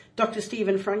 Dr.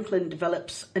 Stephen Franklin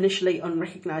develops initially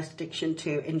unrecognised addiction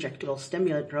to injectable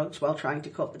stimulant drugs while trying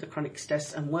to cope with the chronic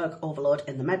stress and work overload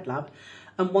in the med lab,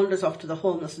 and wanders off to the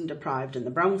homeless and deprived in the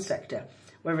Brown sector,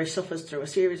 where he suffers through a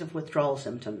series of withdrawal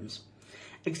symptoms.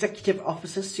 Executive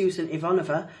Officer Susan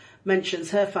Ivanova mentions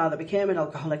her father became an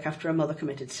alcoholic after her mother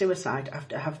committed suicide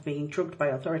after having been drugged by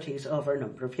authorities over a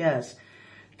number of years.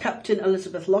 Captain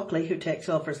Elizabeth Lockley, who takes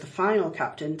over as the final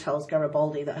captain, tells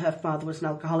Garibaldi that her father was an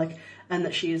alcoholic and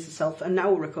that she is herself a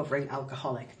now recovering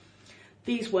alcoholic.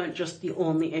 These weren't just the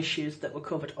only issues that were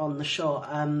covered on the show.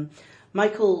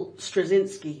 Michael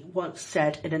Straczynski once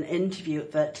said in an interview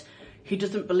that he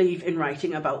doesn't believe in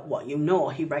writing about what you know.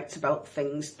 He writes about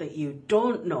things that you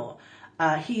don't know.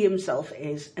 He himself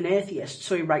is an atheist,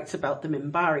 so he writes about the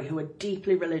Minbari, who are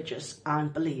deeply religious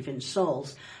and believe in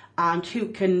souls, and who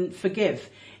can forgive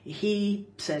He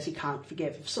says he can't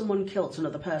forgive. If someone kills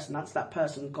another person, that's that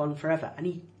person gone forever, and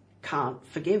he can't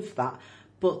forgive that.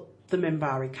 But the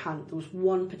Minbari can. There was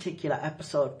one particular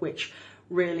episode which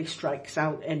really strikes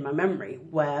out in my memory,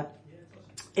 where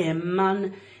a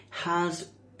man has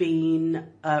been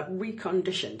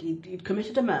reconditioned. He'd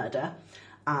committed a murder,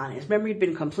 and his memory had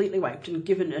been completely wiped and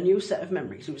given a new set of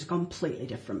memories. He was a completely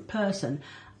different person,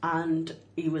 and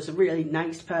he was a really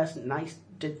nice person,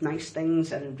 did nice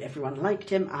things, and everyone liked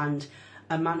him, and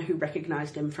a man who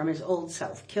recognised him from his old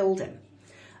self killed him.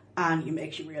 And it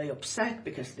makes you really upset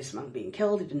because this man being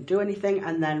killed, he didn't do anything,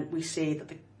 and then we see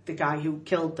that the guy who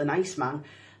killed the nice man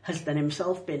has then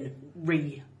himself been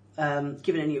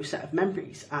given a new set of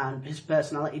memories, and his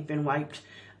personality had been wiped,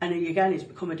 and again he's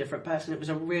become a different person. It was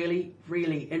a really,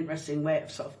 really interesting way of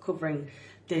sort of covering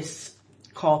this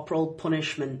corporal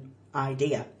punishment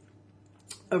idea.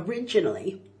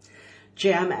 Originally,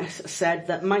 JMS said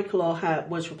that Michael O'Hare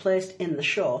was replaced in the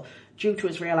show due to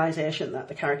his realisation that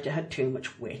the character had too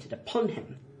much weighted upon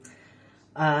him.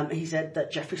 He said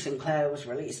that Jeffrey Sinclair was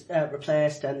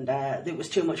replaced, and it was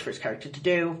too much for his character to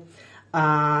do.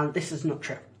 This is not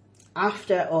true.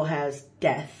 After O'Hare's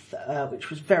death, which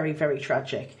was very, very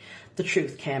tragic, the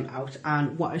truth came out,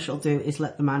 and what I shall do is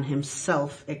let the man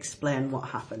himself explain what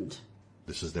happened.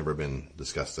 This has never been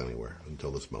discussed anywhere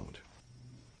until this moment.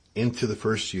 Into the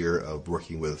first year of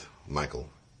working with Michael,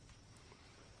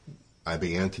 I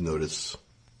began to notice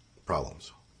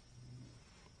problems.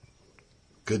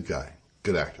 Good guy,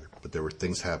 good actor, but there were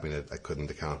things happening that I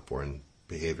couldn't account for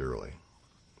behaviorally.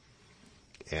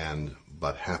 And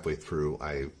about halfway through,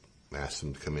 I asked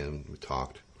him to come in, we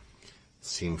talked,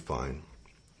 seemed fine,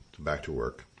 back to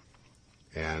work.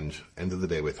 And end of the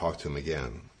day, we talked to him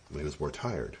again when he was more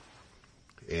tired.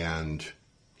 And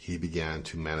he began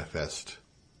to manifest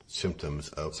symptoms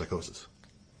of psychosis,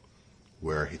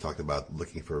 where he talked about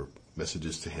looking for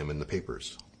messages to him in the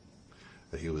papers,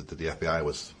 that the FBI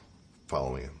was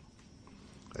following him,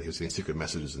 that he was getting secret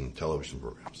messages in television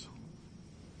programs.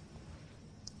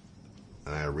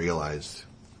 And I realized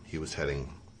he was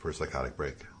heading for a psychotic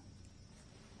break.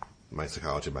 My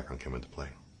psychology background came into play.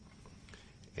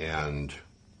 And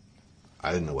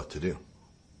I didn't know what to do.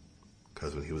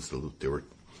 Because when he was,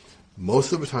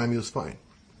 most of the time he was fine.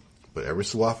 But every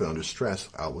so often under stress,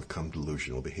 out would come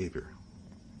delusional behavior.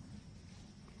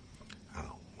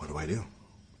 What do I do?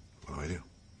 What do I do?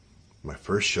 My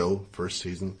first show, first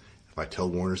season, if I tell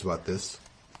Warners about this,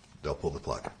 they'll pull the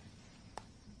plug.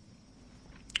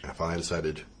 I finally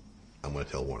decided I'm going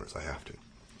to tell Warners. I have to.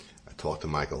 I talked to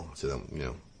Michael. I said,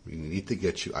 we need to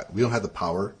get you. We don't have the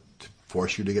power to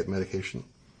force you to get medication,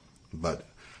 but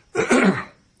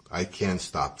I can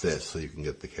stop this so you can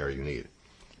get the care you need.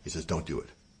 He says, don't do it.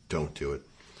 Don't do it.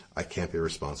 I can't be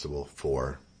responsible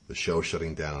for the show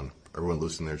shutting down, everyone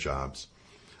losing their jobs.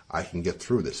 I can get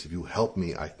through this. If you help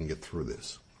me, I can get through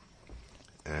this.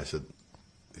 And I said,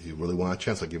 if you really want a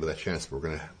chance, I'll give you that chance. But we're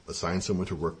going to assign someone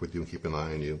to work with you and keep an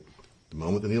eye on you. The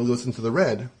moment the needle goes into the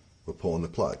red, we're pulling the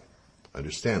plug.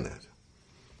 Understand that?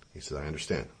 He said, I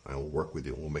understand. I will work with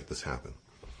you. We'll make this happen.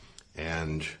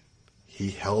 And he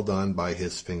held on by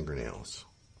his fingernails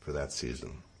for that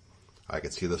season. I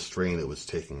could see the strain it was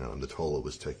taking on him, the toll it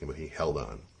was taking, but he held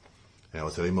on. And I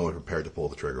was at any moment prepared to pull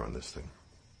the trigger on this thing.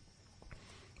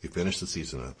 We finished the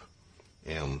season up,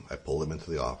 and I pulled him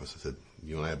into the office. I said,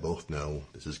 you and I both know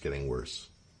this is getting worse.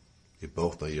 You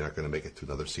both know you're not going to make it to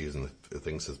another season if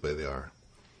things as bad as they are.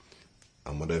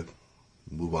 I'm going to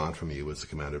move on from you as the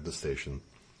commander of the station.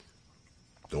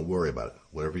 Don't worry about it.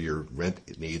 Whatever your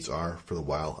rent needs are for the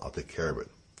while, I'll take care of it.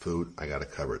 Food, I got to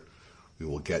cover it. We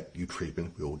will get you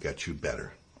treatment. We will get you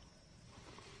better.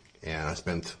 And I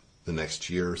spent the next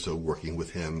year or so working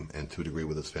with him and to a degree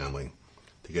with his family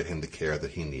to get him the care that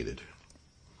he needed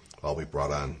while we brought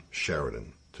on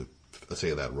Sheridan to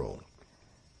essay that role.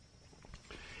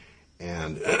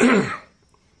 And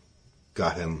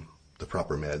got him the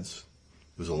proper meds.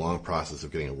 It was a long process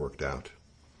of getting it worked out.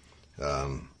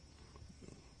 In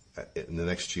the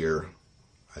next year,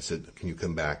 I said, can you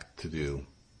come back to do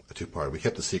a two-part? We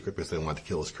kept it secret because they wanted to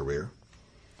kill his career.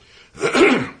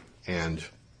 And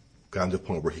got him to a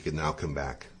point where he could now come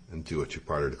back and do a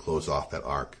two-parter to close off that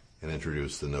arc and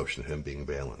introduce the notion of him being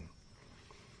Valen.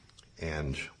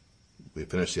 And we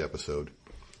finished the episode,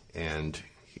 and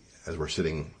as we're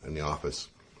sitting in the office,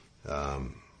 I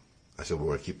said, we're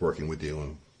going to keep working with you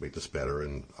and make this better,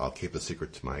 and I'll keep the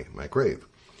secret to my grave.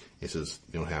 He says,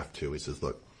 you don't have to. He says,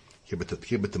 look, keep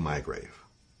it to my grave.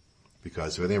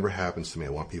 Because if anything ever happens to me, I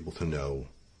want people to know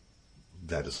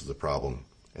that this is a problem,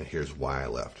 and here's why I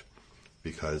left.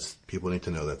 Because people need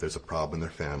to know that there's a problem in their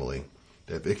family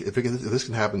If this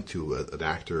can happen to an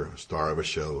actor, a star of a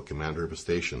show, a commander of a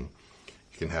station,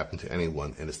 it can happen to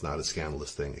anyone, and it's not a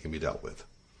scandalous thing. It can be dealt with.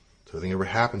 So if anything ever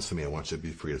happens to me, I want you to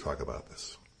be free to talk about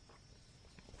this.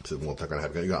 So well, it's not going to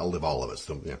happen. You got to live all of it.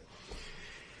 So, yeah.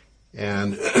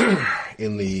 And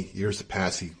in the years that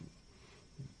passed,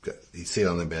 he stayed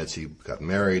on the meds. He got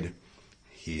married.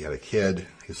 He had a kid.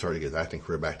 He started to get his acting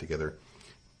career back together.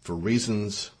 For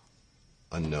reasons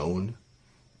unknown,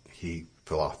 he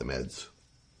fell off the meds,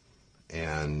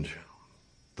 and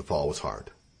the fall was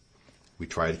hard. We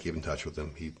tried to keep in touch with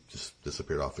him. He just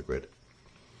disappeared off the grid,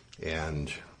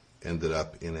 and ended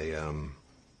up in a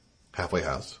halfway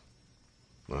house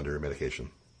under medication.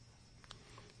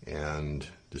 And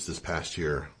just this past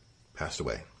year, passed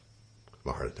away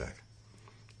from a heart attack.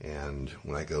 And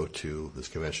when I go to this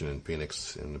convention in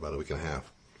Phoenix in about a week and a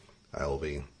half, I will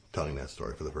be telling that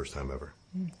story for the first time ever.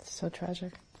 It's so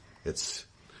tragic.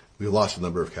 We lost a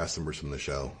number of cast members from the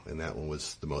show, and that one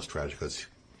was the most tragic because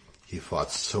he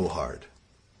fought so hard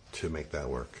to make that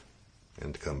work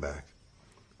and to come back.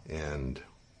 And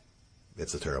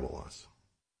it's a terrible loss.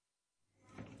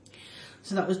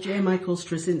 So that was J. Michael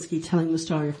Straczynski telling the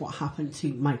story of what happened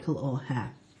to Michael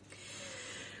O'Hare.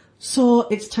 So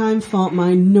it's time for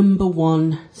my number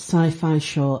one sci-fi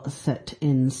show set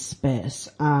in space.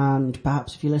 And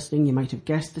perhaps if you're listening, you might have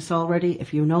guessed this already.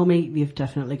 If you know me, you've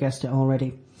definitely guessed it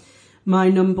already. My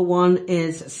number one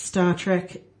is Star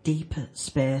Trek Deep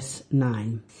Space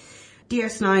Nine.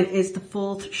 DS9 is the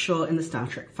fourth show in the Star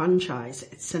Trek franchise.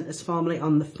 It centres formally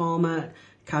on the former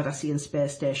Cardassian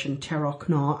space station Terok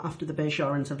Nor after the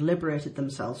Bajorans have liberated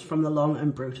themselves from the long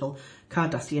and brutal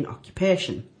Cardassian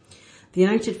occupation. The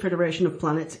United Federation of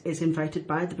Planets is invited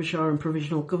by the Bajoran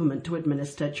Provisional Government to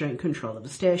administer joint control of the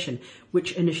station,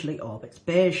 which initially orbits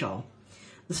Bajor.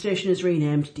 The station is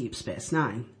renamed Deep Space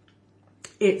Nine.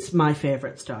 It's my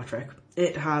favourite Star Trek.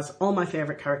 It has all my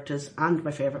favourite characters and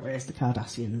my favourite race, the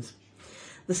Cardassians.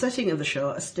 The setting of the show,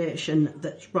 a station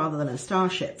that, rather than a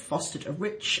starship, fostered a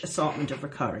rich assortment of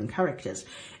recurring characters.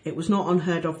 It was not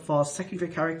unheard of for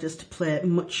secondary characters to play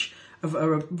much of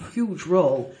a huge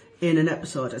role in an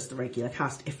episode as the regular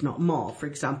cast, if not more. For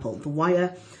example, The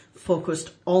Wire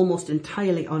focused almost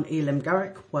entirely on Elim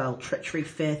Garak, while Treachery,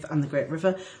 Faith and the Great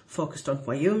River focused on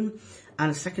Wayun,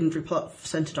 and a secondary plot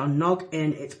centred on Nog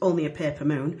in It's Only a Paper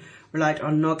Moon relied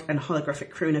on Nog and holographic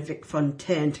crooner Vic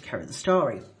Fontaine to carry the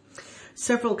story.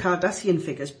 Several Cardassian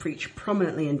figures preach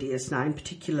prominently in DS9,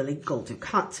 particularly Gul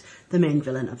Dukat, the main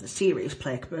villain of the series,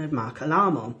 played by Mark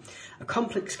Alamo. A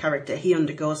complex character, he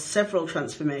undergoes several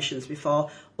transformations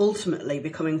before ultimately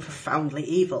becoming profoundly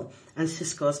evil and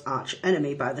Sisko's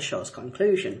arch-enemy by the show's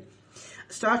conclusion.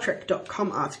 A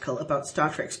StarTrek.com article about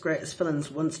Star Trek's greatest villains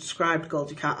once described Gul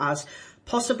Dukat as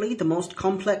possibly the most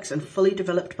complex and fully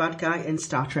developed bad guy in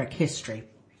Star Trek history.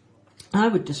 I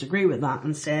would disagree with that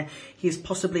and say he is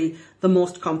possibly the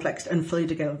most complex and fully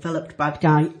developed bad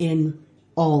guy in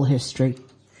all history.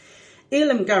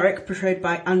 Elim Garak, portrayed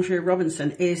by Andrea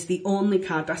Robinson, is the only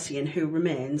Cardassian who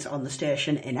remains on the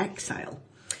station in exile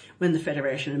when the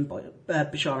Federation and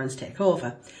Bajorans take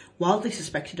over. Wildly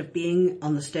suspected of being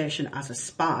on the station as a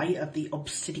spy of the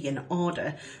Obsidian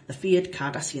Order, the feared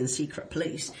Cardassian secret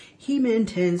police, he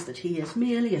maintains that he is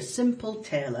merely a simple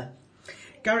tailor.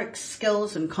 Garak's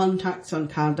skills and contacts on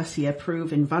Cardassia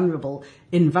prove invaluable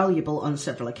on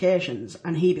several occasions,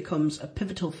 and he becomes a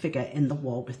pivotal figure in the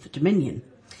war with the Dominion.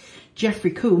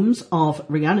 Jeffrey Combs of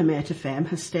Reanimator fame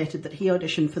has stated that he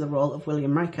auditioned for the role of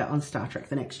William Riker on Star Trek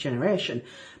The Next Generation,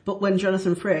 but when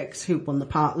Jonathan Frakes, who won the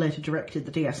part, later directed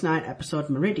the DS9 episode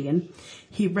Meridian,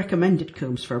 he recommended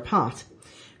Combs for a part.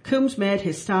 Combs made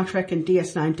his Star Trek and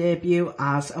DS9 debut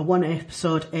as a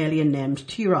one-episode alien named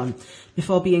Turon,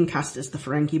 before being cast as the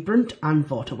Ferengi Brunt and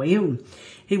Vota Wayun.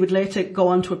 He would later go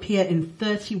on to appear in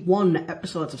 31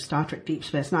 episodes of Star Trek Deep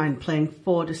Space Nine, playing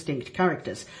 4 distinct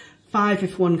characters, 5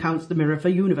 if one counts the Mirror of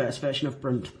the Universe version of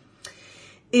Brunt.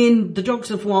 In The Dogs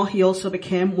of War, he also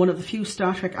became one of the few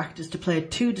Star Trek actors to play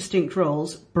 2 distinct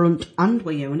roles, Brunt and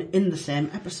Wayun, in the same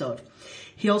episode.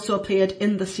 He also appeared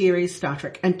in the series Star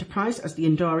Trek Enterprise as the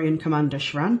Andorian Commander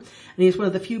Shran, and he is one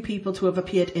of the few people to have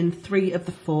appeared in 3 of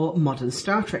the 4 modern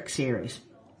Star Trek series.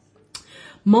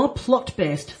 More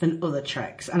plot-based than other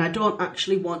Treks, and I don't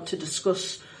actually want to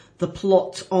discuss the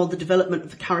plot or the development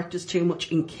of the characters too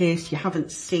much in case you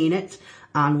haven't seen it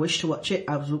and wish to watch it.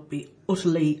 I would be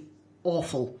utterly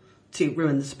awful to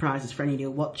ruin the surprises for any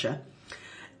new watcher.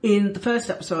 In the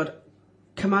first episode,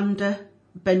 Commander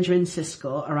Benjamin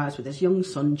Sisko arrives with his young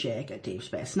son Jake at Deep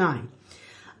Space Nine.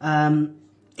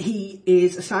 He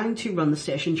is assigned to run the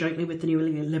station jointly with the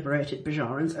newly liberated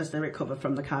Bajorans as they recover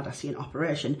from the Cardassian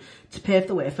operation to pave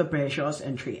the way for Bajor's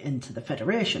entry into the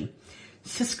Federation.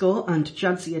 Sisko and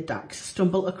Jadzia Dax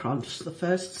stumble across the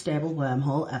first stable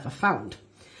wormhole ever found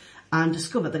and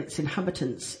discover that its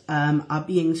inhabitants are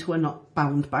beings who are not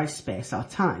bound by space or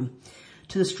time.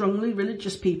 To the strongly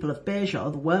religious people of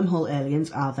Bajor, the wormhole aliens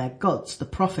are their gods, the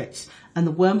prophets, and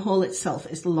the wormhole itself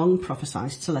is the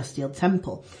long-prophesied celestial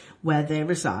temple, where they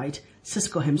reside.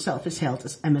 Sisko himself is hailed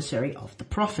as emissary of the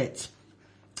prophets,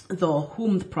 though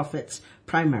whom the prophets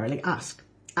primarily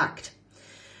act.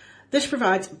 This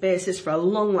provides a basis for a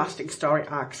long-lasting story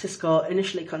arc. Sisko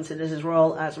initially considers his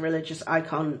role as a religious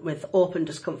icon with open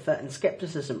discomfort and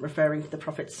skepticism, referring to the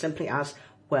prophets simply as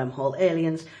wormhole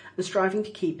aliens, and striving to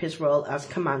keep his role as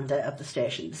commander of the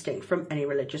station distinct from any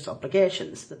religious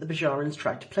obligations that the Bajorans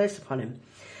tried to place upon him.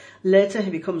 Later,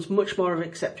 he becomes much more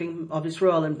accepting of his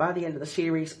role, and by the end of the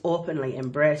series, openly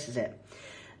embraces it.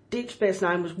 Deep Space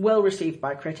Nine was well received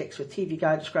by critics, with TV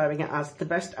Guide describing it as the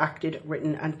best acted,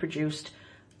 written and produced,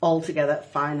 altogether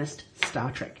finest Star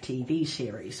Trek TV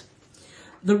series.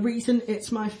 The reason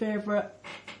it's my favourite,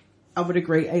 I would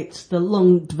agree, it's the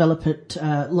long-developed,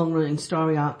 long-running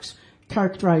story arcs,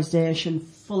 characterisation,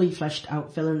 fully fleshed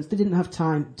out villains. They didn't have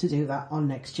time to do that on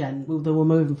Next Gen. They were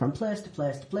moving from place to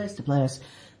place to place to place.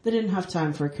 They didn't have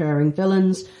time for recurring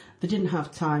villains. They didn't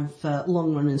have time for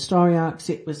long-running story arcs.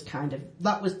 It was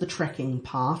that was the trekking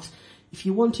part. If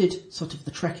you wanted sort of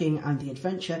the trekking and the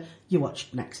adventure, you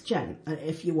watched Next Gen. And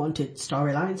if you wanted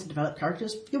storylines and developed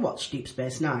characters, you watched Deep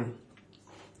Space Nine.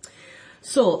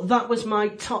 So that was my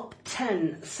top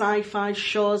 10 sci-fi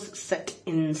shows set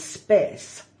in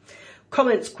space.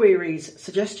 Comments, queries,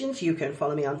 suggestions, you can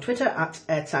follow me on Twitter at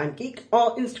Airtime Geek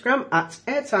or Instagram at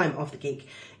Airtime of the Geek.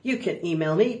 You can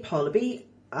email me, Paula B,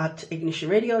 at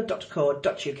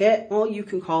ignitionradio.co.uk, or you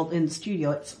can call in the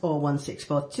studio. It's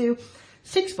 01642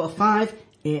 645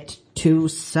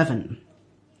 827.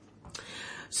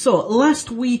 So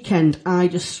last weekend I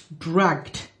just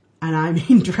dragged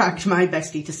my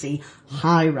bestie to see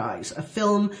High Rise, a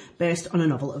film based on a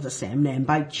novel of the same name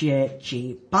by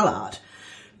J.G. Ballard.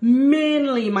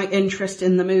 Mainly my interest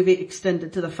in the movie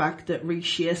extended to the fact that Reece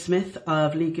Shearsmith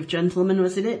of League of Gentlemen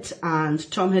was in it,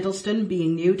 and Tom Hiddleston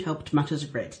being nude helped matters a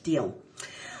great deal.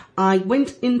 I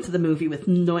went into the movie with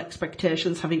no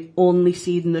expectations, having only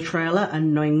seen the trailer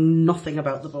and knowing nothing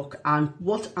about the book, and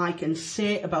what I can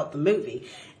say about the movie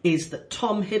is that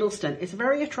Tom Hiddleston is a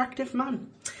very attractive man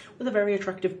with a very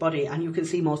attractive body, and you can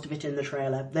see most of it in the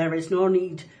trailer. There is no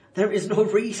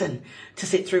reason to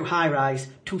sit through High Rise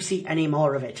to see any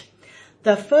more of it.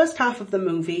 The first half of the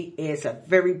movie is a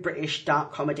very British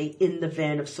dark comedy in the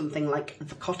vein of something like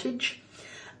The Cottage.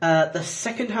 The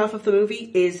second half of the movie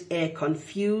is a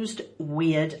confused,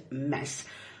 weird mess,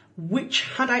 which,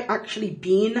 had I actually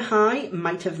been high,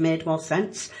 might have made more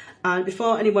sense. And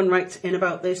before anyone writes in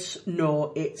about this,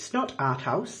 no, it's not art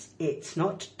house, it's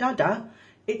not dada,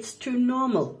 it's too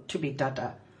normal to be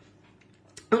dada.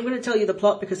 I'm going to tell you the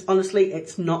plot because honestly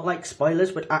it's not like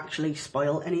spoilers would actually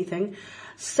spoil anything.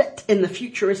 Set in the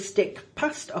futuristic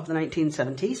past of the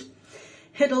 1970s,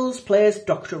 Hiddles plays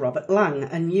Dr. Robert Lang,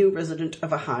 a new resident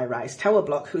of a high-rise tower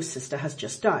block whose sister has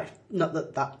just died. Not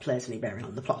that that plays any bearing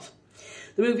on the plot.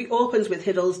 The movie opens with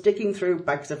Hiddles digging through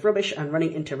bags of rubbish and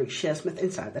running into Reece Shearsmith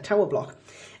inside the tower block,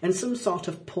 in some sort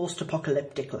of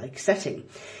post-apocalyptic-like setting.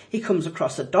 He comes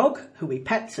across a dog, who he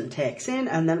pets and takes in,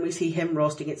 and then we see him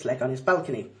roasting its leg on his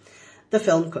balcony. The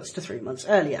film cuts to 3 months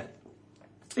earlier.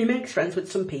 He makes friends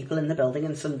with some people in the building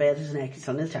and sunbathes naked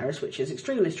on the terrace, which is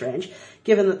extremely strange,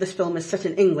 given that this film is set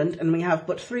in England and we have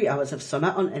but 3 hours of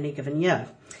summer on any given year.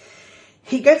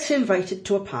 He gets invited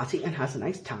to a party and has a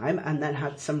nice time, and then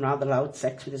had some rather loud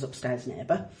sex with his upstairs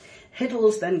neighbour.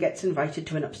 Hiddles then gets invited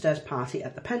to an upstairs party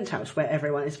at the penthouse, where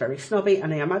everyone is very snobby,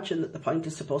 and I imagine that the point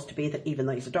is supposed to be that even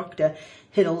though he's a doctor,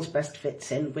 Hiddles best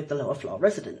fits in with the lower floor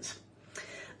residents.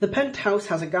 The penthouse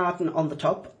has a garden on the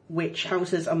top, which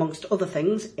houses, amongst other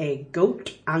things, a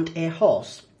goat and a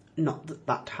horse. Not that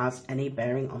that has any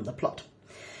bearing on the plot.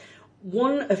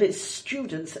 One of his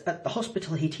students at the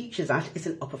hospital he teaches at is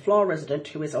an upper floor resident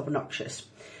who is obnoxious.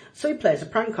 So he plays a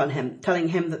prank on him, telling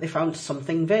him that they found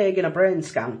something vague in a brain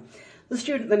scan. The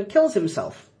student then kills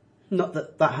himself. Not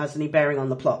that that has any bearing on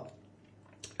the plot.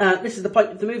 This is the point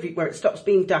of the movie where it stops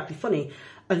being darkly funny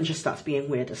and just starts being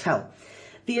weird as hell.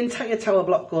 The entire tower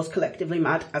block goes collectively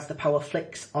mad as the power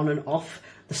flicks on and off.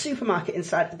 The supermarket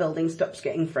inside the building stops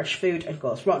getting fresh food and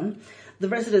goes rotten. The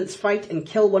residents fight and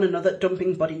kill one another,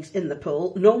 dumping bodies in the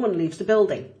pool. No one leaves the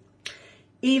building,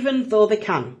 even though they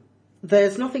can.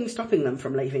 There's nothing stopping them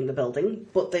from leaving the building,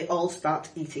 but they all start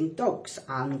eating dogs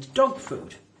and dog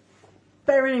food.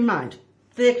 Bearing in mind,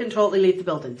 they can totally leave the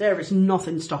building. There is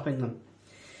nothing stopping them.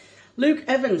 Luke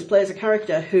Evans plays a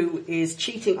character who is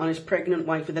cheating on his pregnant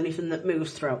wife with anything that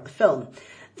moves throughout the film.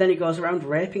 Then he goes around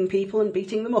raping people and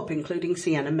beating them up, including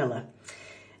Sienna Miller.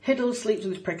 Hiddle sleeps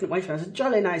with his pregnant wife and has a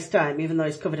jolly nice time, even though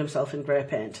he's covered himself in grey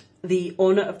paint. The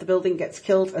owner of the building gets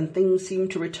killed and things seem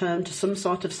to return to some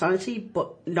sort of sanity,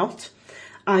 but not.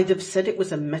 I'd have said it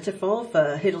was a metaphor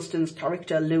for Hiddleston's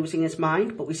character losing his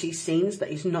mind, but we see scenes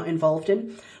that he's not involved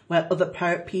in, where other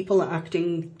people are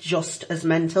acting just as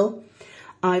mental.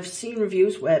 I've seen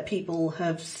reviews where people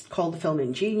have called the film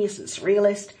ingenious and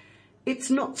surrealist.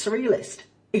 It's not surrealist.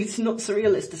 It's not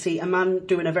surrealist to see a man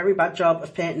doing a very bad job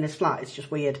of painting his flat. It's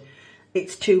just weird.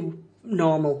 It's too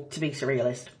normal to be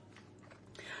surrealist.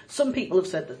 Some people have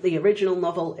said that the original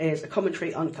novel is a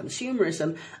commentary on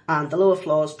consumerism and the lower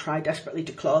floors try desperately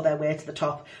to claw their way to the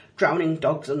top, drowning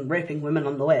dogs and raping women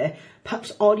on the way.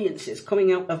 Perhaps audiences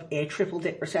coming out of a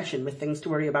triple-dip recession with things to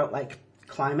worry about like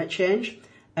climate change,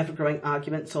 ever-growing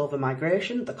arguments over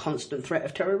migration, the constant threat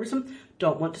of terrorism,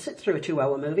 don't want to sit through a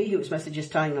 2-hour movie whose message is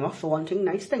tying them off for wanting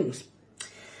nice things.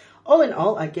 All in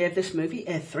all, I gave this movie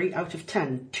a 3 out of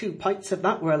 10. 2 points of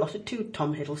that were allotted to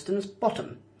Tom Hiddleston's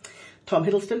bottom. Tom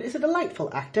Hiddleston is a delightful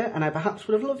actor, and I perhaps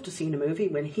would have loved to have seen a movie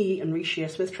when he and Reece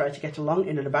Shearsmith tried to get along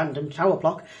in an abandoned tower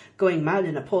block, going mad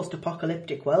in a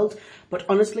post-apocalyptic world, but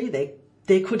honestly,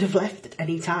 they could have left at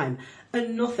any time,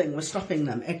 and nothing was stopping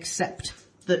them except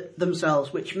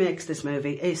themselves, which makes this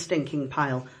movie a stinking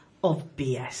pile of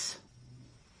BS.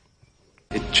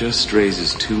 It just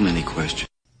raises too many questions.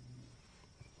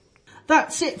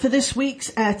 That's it for this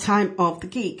week's Airtime of the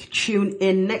Geek. Tune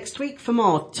in next week for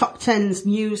more Top 10s,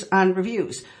 news and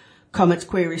reviews. Comments,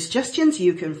 queries, suggestions,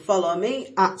 you can follow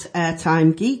me at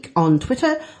Airtime Geek on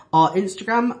Twitter or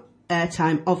Instagram,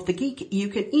 Airtime of the Geek. You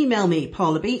can email me,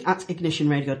 Paula B, at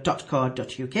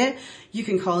ignitionradio.co.uk. You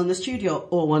can call in the studio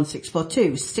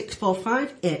 01642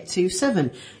 645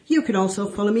 827. You can also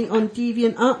follow me on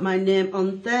DeviantArt. My name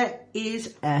on there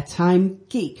is Airtime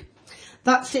Geek.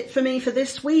 That's it for me for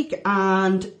this week,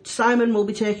 and Simon will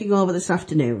be taking over this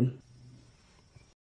afternoon.